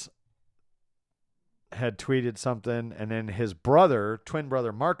Morris had tweeted something, and then his twin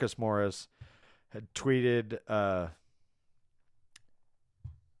brother Marcus Morris had tweeted,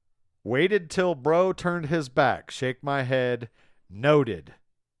 waited till bro turned his back, shake my head, noted.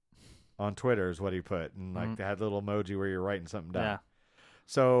 On Twitter is what he put. And like they had a little emoji where you're writing something down. Yeah.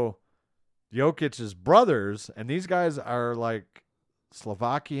 So Jokic's brothers, and these guys are like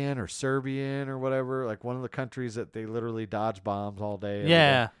Slovakian or Serbian or whatever, like one of the countries that they literally dodge bombs all day.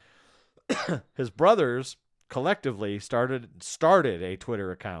 Yeah. His brothers collectively started a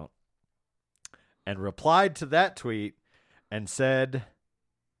Twitter account and replied to that tweet and said,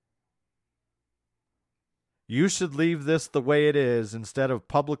 "You should leave this the way it is instead of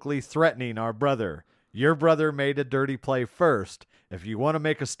publicly threatening our brother. Your brother made a dirty play first. If you want to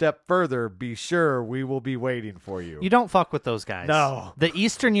make a step further, be sure we will be waiting for you." You don't fuck with those guys. No. The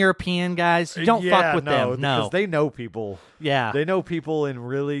Eastern European guys, you don't fuck with them. No. Because they know people. Yeah. They know people in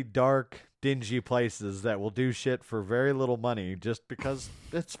really dark, dingy places that will do shit for very little money just because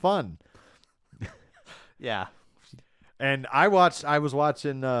it's fun. Yeah. And I was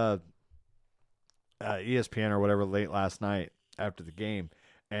watching ESPN or whatever late last night after the game,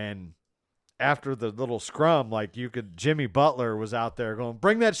 and after the little scrum, like Jimmy Butler was out there going,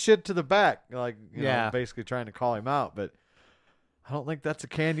 "Bring that shit to the back," like you know, basically trying to call him out. But I don't think that's a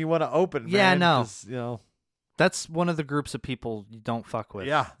can you want to open. Yeah, man, no. 'cause, you know, That's one of the groups of people you don't fuck with.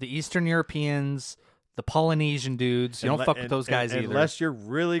 Yeah. The Eastern Europeans, the Polynesian dudes, you don't fuck with those guys either. unless you're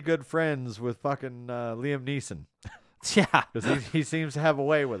really good friends with fucking Liam Neeson, Yeah. because he seems to have a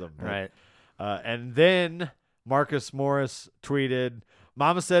way with him. Right. And then Marcus Morris tweeted,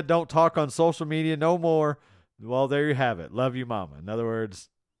 "Mama said don't talk on social media no more." Well, there you have it. Love you, Mama. In other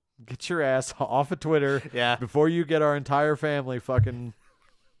words, get your ass off of Twitter Yeah. before you get our entire family fucking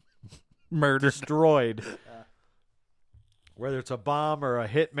Murdered. destroyed. Whether it's a bomb or a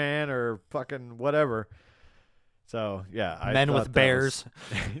hitman or fucking whatever. So, yeah. Men thought with that bears.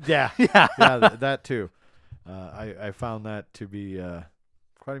 was- yeah. Yeah. Yeah, that too. I found that to be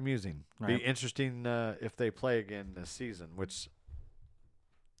quite amusing. Right. Be interesting if they play again this season, which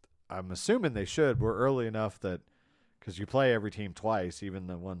I'm assuming they should. We're early enough that because you play every team twice, even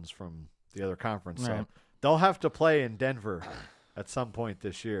the ones from the other conference. Right. So they'll have to play in Denver at some point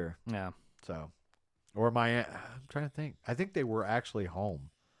this year. Yeah. So, or Miami. I'm trying to think. I think they were actually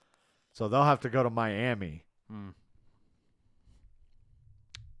home. So they'll have to go to Miami,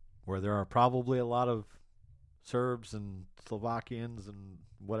 where there are probably a lot of Serbs and Slovakians and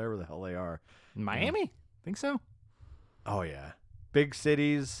whatever the hell they are. Miami? Think so? Oh, yeah. Big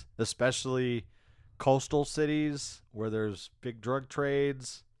cities, especially coastal cities where there's big drug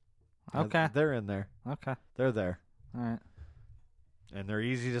trades. Okay. They're in there. Okay. They're there. All right. And they're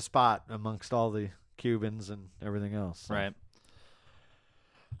easy to spot amongst all the Cubans and everything else. So. Right.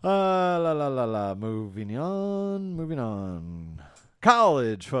 Moving on.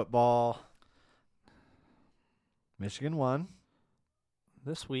 College football. Michigan won.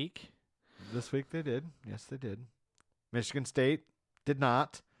 This week. This week they did. Yes, they did. Michigan State did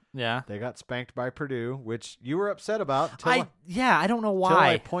not. Yeah. They got spanked by Purdue, which you were upset about. I don't know Until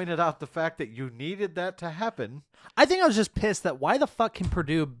I why. pointed out the fact that you needed that to happen. I think I was just pissed that why the fuck can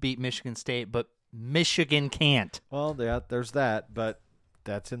Purdue beat Michigan State, but Michigan can't? Well, yeah, there's that, but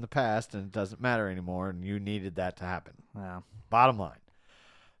that's in the past, and it doesn't matter anymore, and you needed that to happen. Yeah. Bottom line.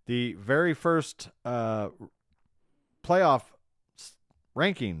 The very first playoff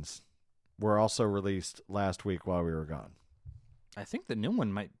rankings were also released last week while we were gone. I think the new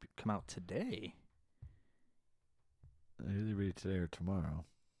one might come out today. Either be today or tomorrow.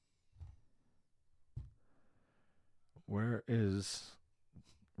 Where is...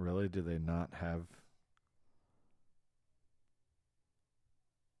 Really? Do they not have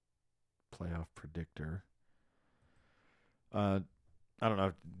playoff predictor? I don't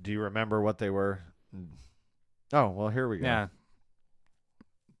know. Do you remember what they were? Oh, well, here we go. Yeah.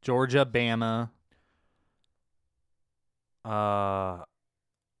 Georgia, Bama,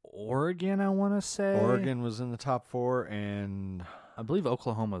 Oregon, I want to say. Oregon was in the top 4, and I believe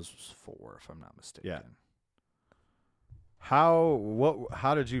Oklahoma's was 4, if I'm not mistaken. Yeah.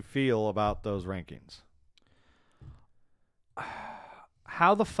 How did you feel about those rankings?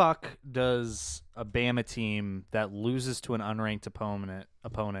 How the fuck does a Bama team that loses to an unranked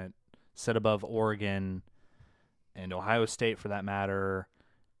opponent sit above Oregon and Ohio State, for that matter,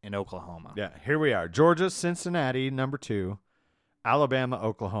 and Oklahoma? Yeah, here we are. Georgia, Cincinnati, number 2. Alabama,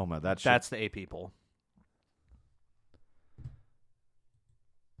 Oklahoma. That's the AP poll.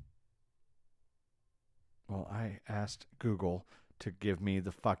 Well, I asked Google to give me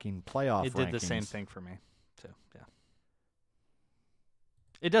the fucking playoff It did rankings. the same thing for me, too. Yeah.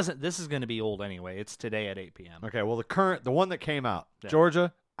 It doesn't. This is going to be old anyway. It's today at 8 p.m. Okay, well, the one that came out, Yeah.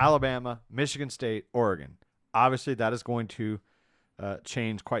 Georgia, Alabama, Michigan State, Oregon. Obviously, that is going to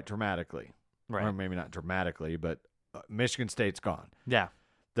change quite dramatically. Right. Or maybe not dramatically, but Michigan State's gone. Yeah.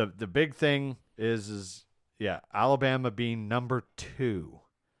 The big thing is Alabama being number 2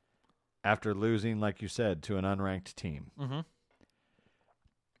 after losing, like you said, to an unranked team. Mm-hmm.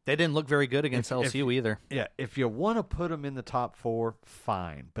 They didn't look very good against LSU either. Yeah, if you want to put them in the top 4,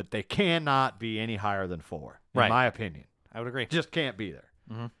 fine, but they cannot be any higher than 4, in Right. my opinion. I would agree. Just can't be there.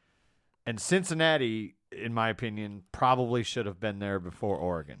 Mm-hmm. And Cincinnati, in my opinion, probably should have been there before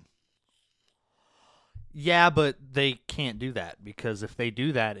Oregon. Yeah, but they can't do that, because if they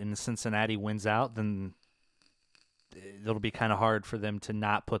do that and Cincinnati wins out, then it'll be kind of hard for them to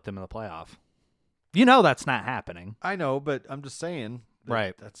not put them in the playoff. You know that's not happening. I know, but I'm just saying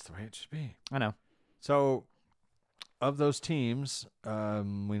Right. that's the way it should be. I know. So, of those teams,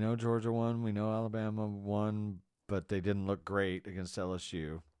 we know Georgia won, we know Alabama won, but they didn't look great against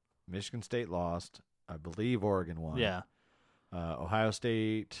LSU. Michigan State lost. I believe Oregon won. Yeah. Ohio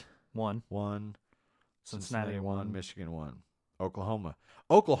State One. won. Cincinnati won. Michigan won.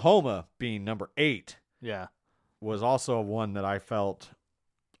 Oklahoma being number 8 Yeah. was also one that I felt,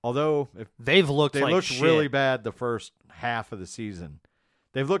 although if They've looked they like looked shit. really bad the first half of the season,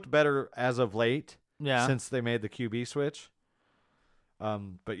 they've looked better as of late. Yeah. Since they made the QB switch.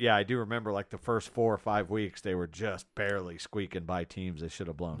 But yeah, I do remember like the first 4 or 5 weeks they were just barely squeaking by teams they should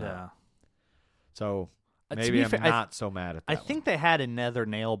have blown Yeah. out. So To maybe be I'm fair, not so mad at that. I think they had another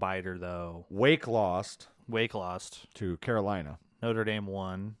nail biter, though. one. Wake lost Wake lost. to Carolina. Notre Dame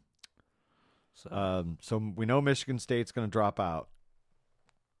won. So we know Michigan State's going to drop out.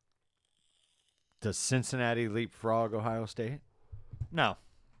 Does Cincinnati leapfrog Ohio State? No.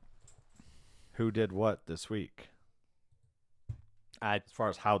 Who did what this week? As far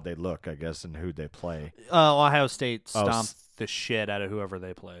as how they look, I guess, and who they play. Ohio State Oh, stomped the shit out of whoever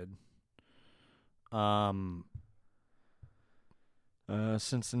they played.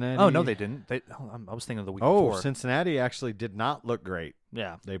 Cincinnati. Oh no, they didn't. I was thinking of the week Oh, before. Cincinnati actually did not look great.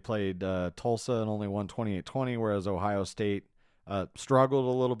 Yeah. They played Tulsa and only won 28-20, whereas Ohio State struggled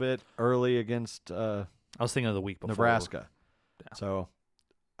a little bit early against I was thinking of the week before. Nebraska. Yeah. So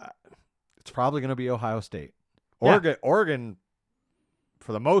it's probably going to be Ohio State. Yeah. Oregon,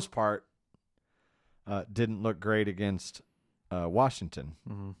 for the most part, didn't look great against Washington.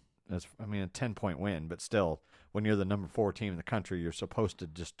 Mhm. A 10-point win, but still, when you're the number 4 team in the country, you're supposed to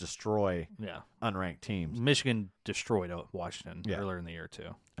just destroy Yeah. unranked teams. Michigan destroyed Washington Yeah. earlier in the year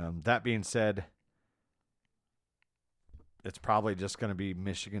too. That being said, it's probably just going to be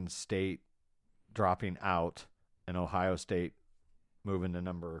Michigan State dropping out and Ohio State moving to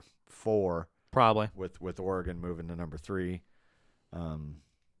number 4 Probably. with Oregon moving to number 3.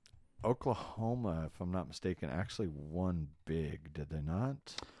 Oklahoma, if I'm not mistaken, actually won big, did they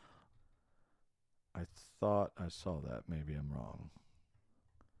not? I thought I saw that. Maybe I'm wrong.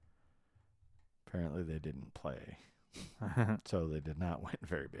 Apparently they didn't play, so they did not win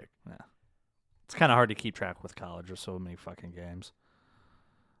very big. It's kind of hard to keep track with college. There's so many fucking games.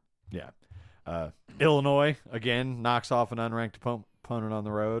 Yeah. Illinois, again, knocks off an unranked opponent on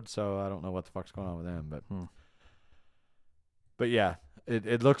the road, so I don't know what the fuck's going on with them. But yeah,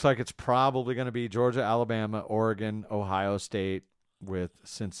 it looks like it's probably going to be Georgia, Alabama, Oregon, Ohio State, with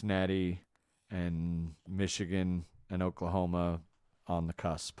Cincinnati and Michigan and Oklahoma on the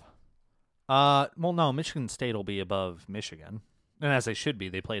cusp. Well, no, Michigan State will be above Michigan, and as they should be.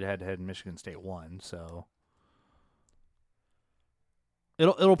 They played head-to-head, and Michigan State won, so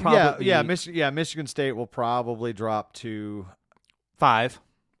it'll probably Michigan State will probably drop to 5,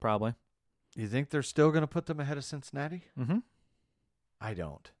 probably. You think they're still going to put them ahead of Cincinnati? Mm-hmm. I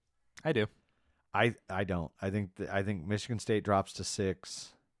don't. I do. I don't. I think Michigan State drops to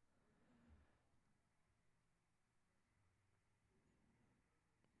 6.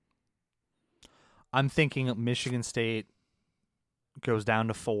 I'm thinking Michigan State goes down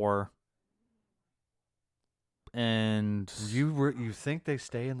to 4, and You think they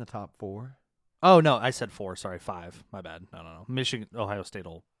stay in the top 4? oh no, I said 4. Sorry, 5. My bad. No. Ohio State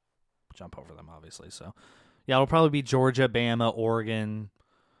will jump over them, obviously. So yeah, it'll probably be Georgia, Bama, Oregon,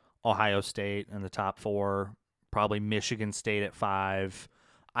 Ohio State in the top 4. Probably Michigan State at 5.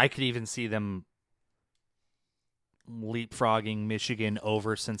 I could even see them leapfrogging Michigan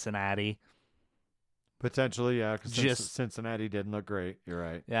over Cincinnati. Potentially, yeah, because Just- Cincinnati didn't look great. You're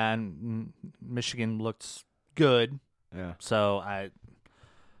right. Yeah, and Michigan looked good. Yeah. So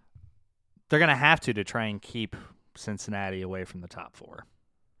they're gonna have to try and keep Cincinnati away from the top 4.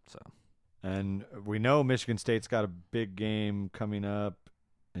 So And we know Michigan State's got a big game coming up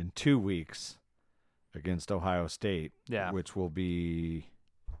in 2 weeks against Ohio State. Yeah. Which will be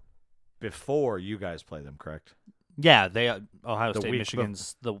before you guys play them, correct? yeah, Ohio The State, week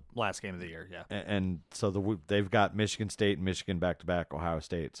Michigan's the last game of the year. Yeah, And so they've got Michigan State and Michigan back-to-back Ohio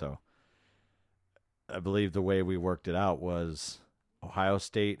State. So I believe the way we worked it out was Ohio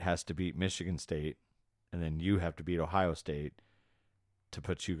State has to beat Michigan State, and then you have to beat Ohio State to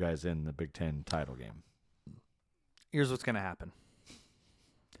put you guys in the Big Ten title game. here's what's gonna happen.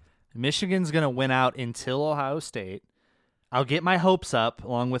 Michigan's gonna win out until Ohio State. I'll get my hopes up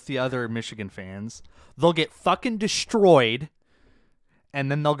along with the other Michigan fans. They'll get fucking destroyed, and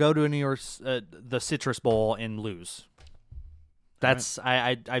then they'll go to the Citrus Bowl and lose. That's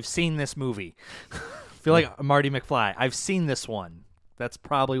I've seen this movie. Feel like Marty McFly. I've seen this one. That's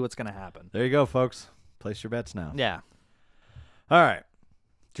probably what's gonna happen. There you go, folks. Place your bets now. Yeah. All right.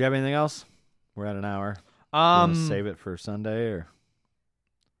 Do you have anything else? We're at an hour. You wanna save it for Sunday or?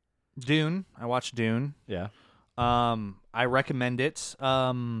 Dune. I watched Dune. Yeah. I recommend it.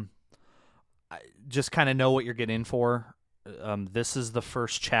 Just kind of know what you're getting in for. This is the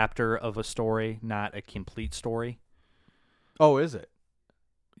first chapter of a story, not a complete story. Oh, is it?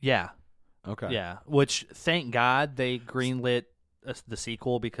 Yeah. Okay. Yeah. Which, thank God, they greenlit the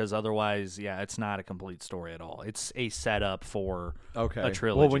sequel, because otherwise, it's not a complete story at all. It's a setup for Okay. a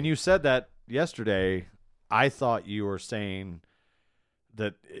trilogy. Well, when you said that yesterday, I thought you were saying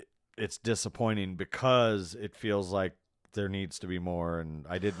that it's disappointing because it feels like there needs to be more, and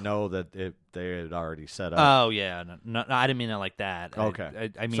I didn't know that they had already set up. Oh, yeah. No, I didn't mean it like that.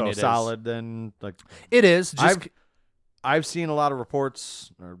 Okay. I mean so it solid then? Like It is. Just I've seen a lot of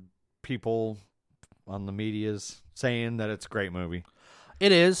reports or people on the medias saying that it's a great movie.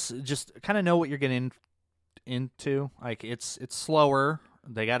 It is. Just kind of know what you're getting into. Like it's slower.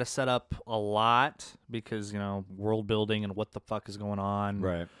 They got to set up a lot because, world building and what the fuck is going on.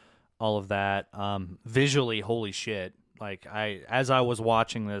 Right. All of that. Visually, holy shit. Like as I was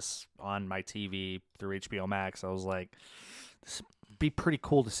watching this on my TV through HBO Max, I was like, be pretty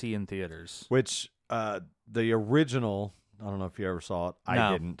cool to see in theaters. Which the original, I don't know if you ever saw it. I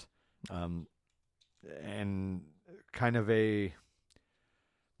No. didn't. And kind of a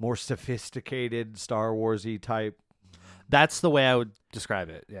more sophisticated Star Wars-y type, That's the way I would describe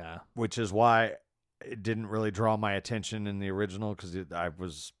it. Yeah. which is why it didn't really draw my attention in the original because I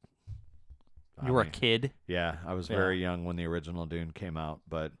was. You were a kid. Yeah, I was Yeah. very young when the original Dune came out,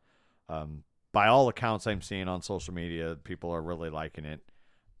 but by all accounts I'm seeing on social media, people are really liking it.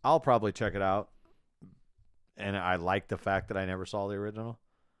 I'll probably check it out, and I like the fact that I never saw the original.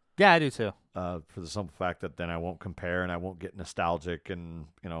 Yeah, I do too. For the simple fact that then I won't compare and I won't get nostalgic and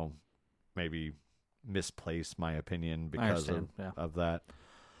maybe misplace my opinion because understand, yeah. of that.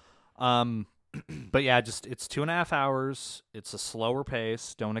 But yeah, just it's 2.5 hours. It's a slower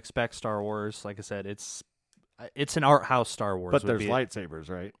pace. Don't expect Star Wars. Like I said, it's an art house Star Wars. But would there's be- lightsabers,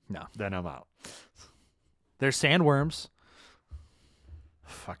 right? No. Then I'm out. There's sandworms.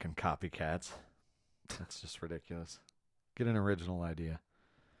 Fucking copycats. That's just ridiculous. Get an original idea.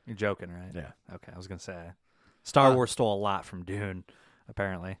 You're joking, right? Yeah. Okay, I was gonna say, Star Wars stole a lot from Dune,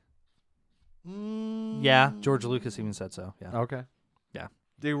 apparently. Yeah, George Lucas even said so. Yeah. Okay. Yeah.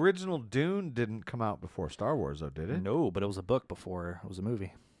 The original Dune didn't come out before Star Wars, though, did it? No, but it was a book before it was a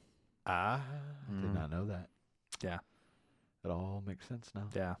movie. Did not know that. Yeah. It all makes sense now.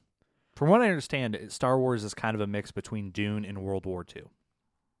 Yeah. From what I understand, Star Wars is kind of a mix between Dune and World War II.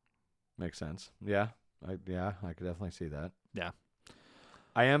 Makes sense. Yeah. I could definitely see that. Yeah.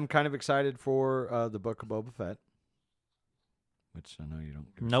 I am kind of excited for the Book of Boba Fett, which I know you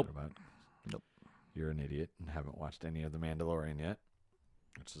don't give a Nope. shit about. Nope. You're an idiot and haven't watched any of The Mandalorian yet,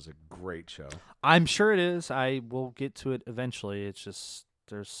 which is a great show. I'm sure it is. I will get to it eventually. It's just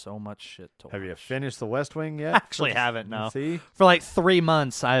there's so much shit to Have you watch. finished The West Wing yet? Actually haven't, no. See? For like 3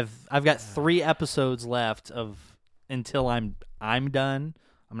 months, I've got 3 episodes left until I'm done.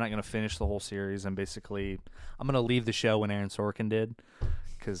 I'm not gonna finish the whole series. I'm gonna leave the show when Aaron Sorkin did,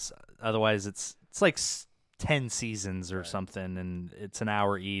 because otherwise it's like 10 seasons or something, and it's an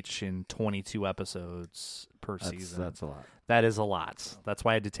hour each and 22 episodes per season. That's a lot. That is a lot. That's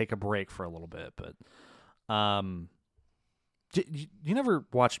why I had to take a break for a little bit. But, you never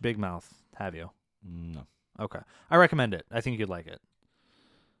watched Big Mouth, have you? No. Okay, I recommend it. I think you'd like it.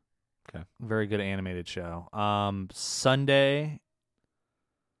 Okay. Very good animated show. Sunday,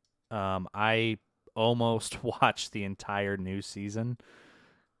 I almost watched the entire new season.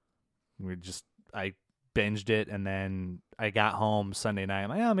 I binged it, and then I got home Sunday night. I'm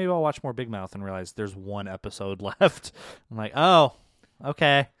like, oh, maybe I'll watch more Big Mouth, and realized there's 1 episode left. I'm like, oh,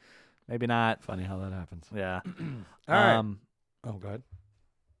 okay, maybe not. Funny how that happens. Yeah. All right. Oh, go ahead.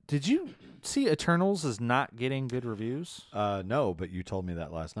 Did you see Eternals is not getting good reviews? No, but you told me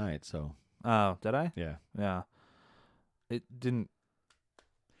that last night, so Oh, did I? yeah. Yeah. It didn't.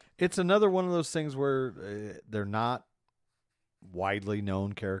 It's another one of those things where they're not widely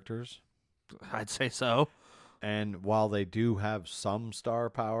known characters. I'd say so. And while they do have some star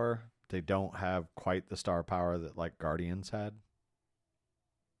power, they don't have quite the star power that like Guardians had.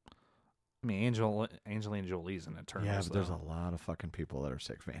 I mean, Angelina Jolie's in Eternals. Yeah, but there's a though. lot of fucking people that are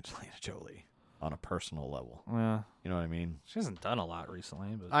sick of Angelina Jolie on a personal level. Yeah, You know what I mean? she hasn't done a lot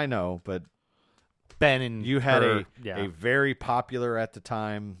recently, but I know, but Ben and you had her, yeah. a very popular at the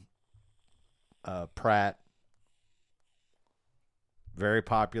time Pratt, very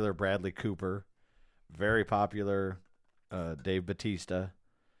popular Bradley Cooper, very popular Dave Bautista.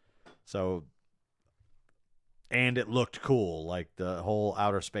 So, and it looked cool, like the whole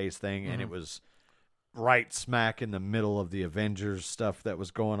outer space thing, and it was right smack in the middle of the Avengers stuff that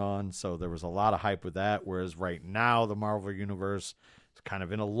was going on. So there was a lot of hype with that. Whereas right now the Marvel Universe is kind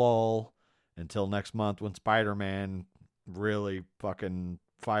of in a lull until next month when Spider-Man really fucking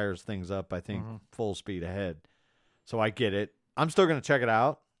fires things up, I think, full speed ahead. So I get it. I'm still going to check it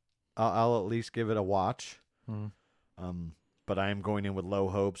out. I'll at least give it a watch. But I am going in with low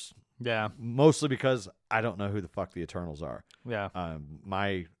hopes, yeah, mostly because I don't know who the fuck the Eternals are. yeah.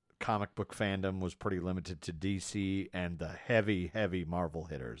 My comic book fandom was pretty limited to DC and the heavy Marvel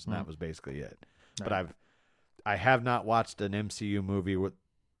hitters, and that was basically it. Right. But I have not watched an MCU movie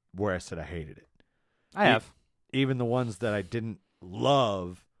where I said I hated it. I have. Even the ones that I didn't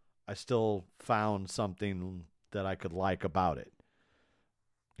love, I still found something that I could like about it.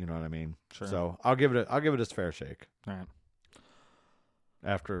 You know what I mean? Sure. So I'll give it a fair shake. All right.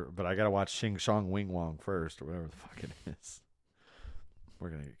 But I gotta watch Xing Shang Wing Wong first, or whatever the fuck it is.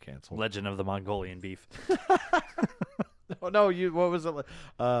 We're gonna get canceled. Legend of the Mongolian Beef. Oh no! What was it?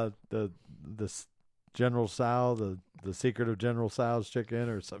 The General Tsao, the secret of General Tsao's chicken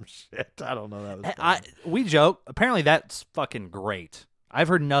or some shit. I don't know. That was We joke. Apparently, that's fucking great. I've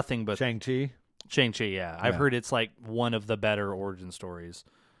heard nothing but Shang-Chi. Shang-Chi, yeah. I've heard it's like one of the better origin stories.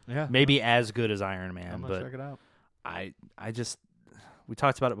 Yeah. Maybe as good as Iron Man, I'm but gonna check it out. I just, we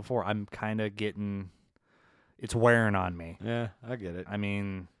talked about it before. I'm kind of getting, it's wearing on me. Yeah, I get it. I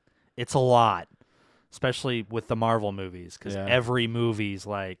mean, it's a lot, especially with the Marvel movies, because every movie's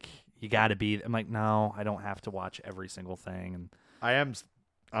like, you got to be, I'm like, no, I don't have to watch every single thing. And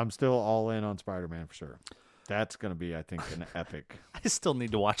I'm still all in on Spider-Man for sure. That's going to be, I think, an epic. I still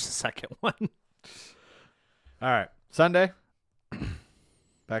need to watch the second one. All right. Sunday.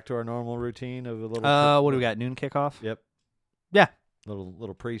 Back to our normal routine of a little. What do we got? Noon kickoff? Yep. Yeah.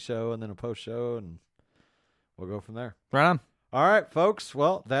 Little pre-show and then a post-show, and we'll go from there. Right on. All right, folks.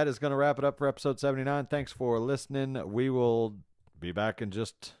 Well, that is going to wrap it up for episode 79. Thanks for listening. We will be back in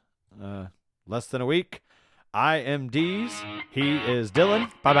just less than a week. I am Deez. He is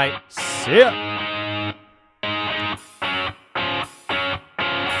Dylan. Bye-bye. See ya.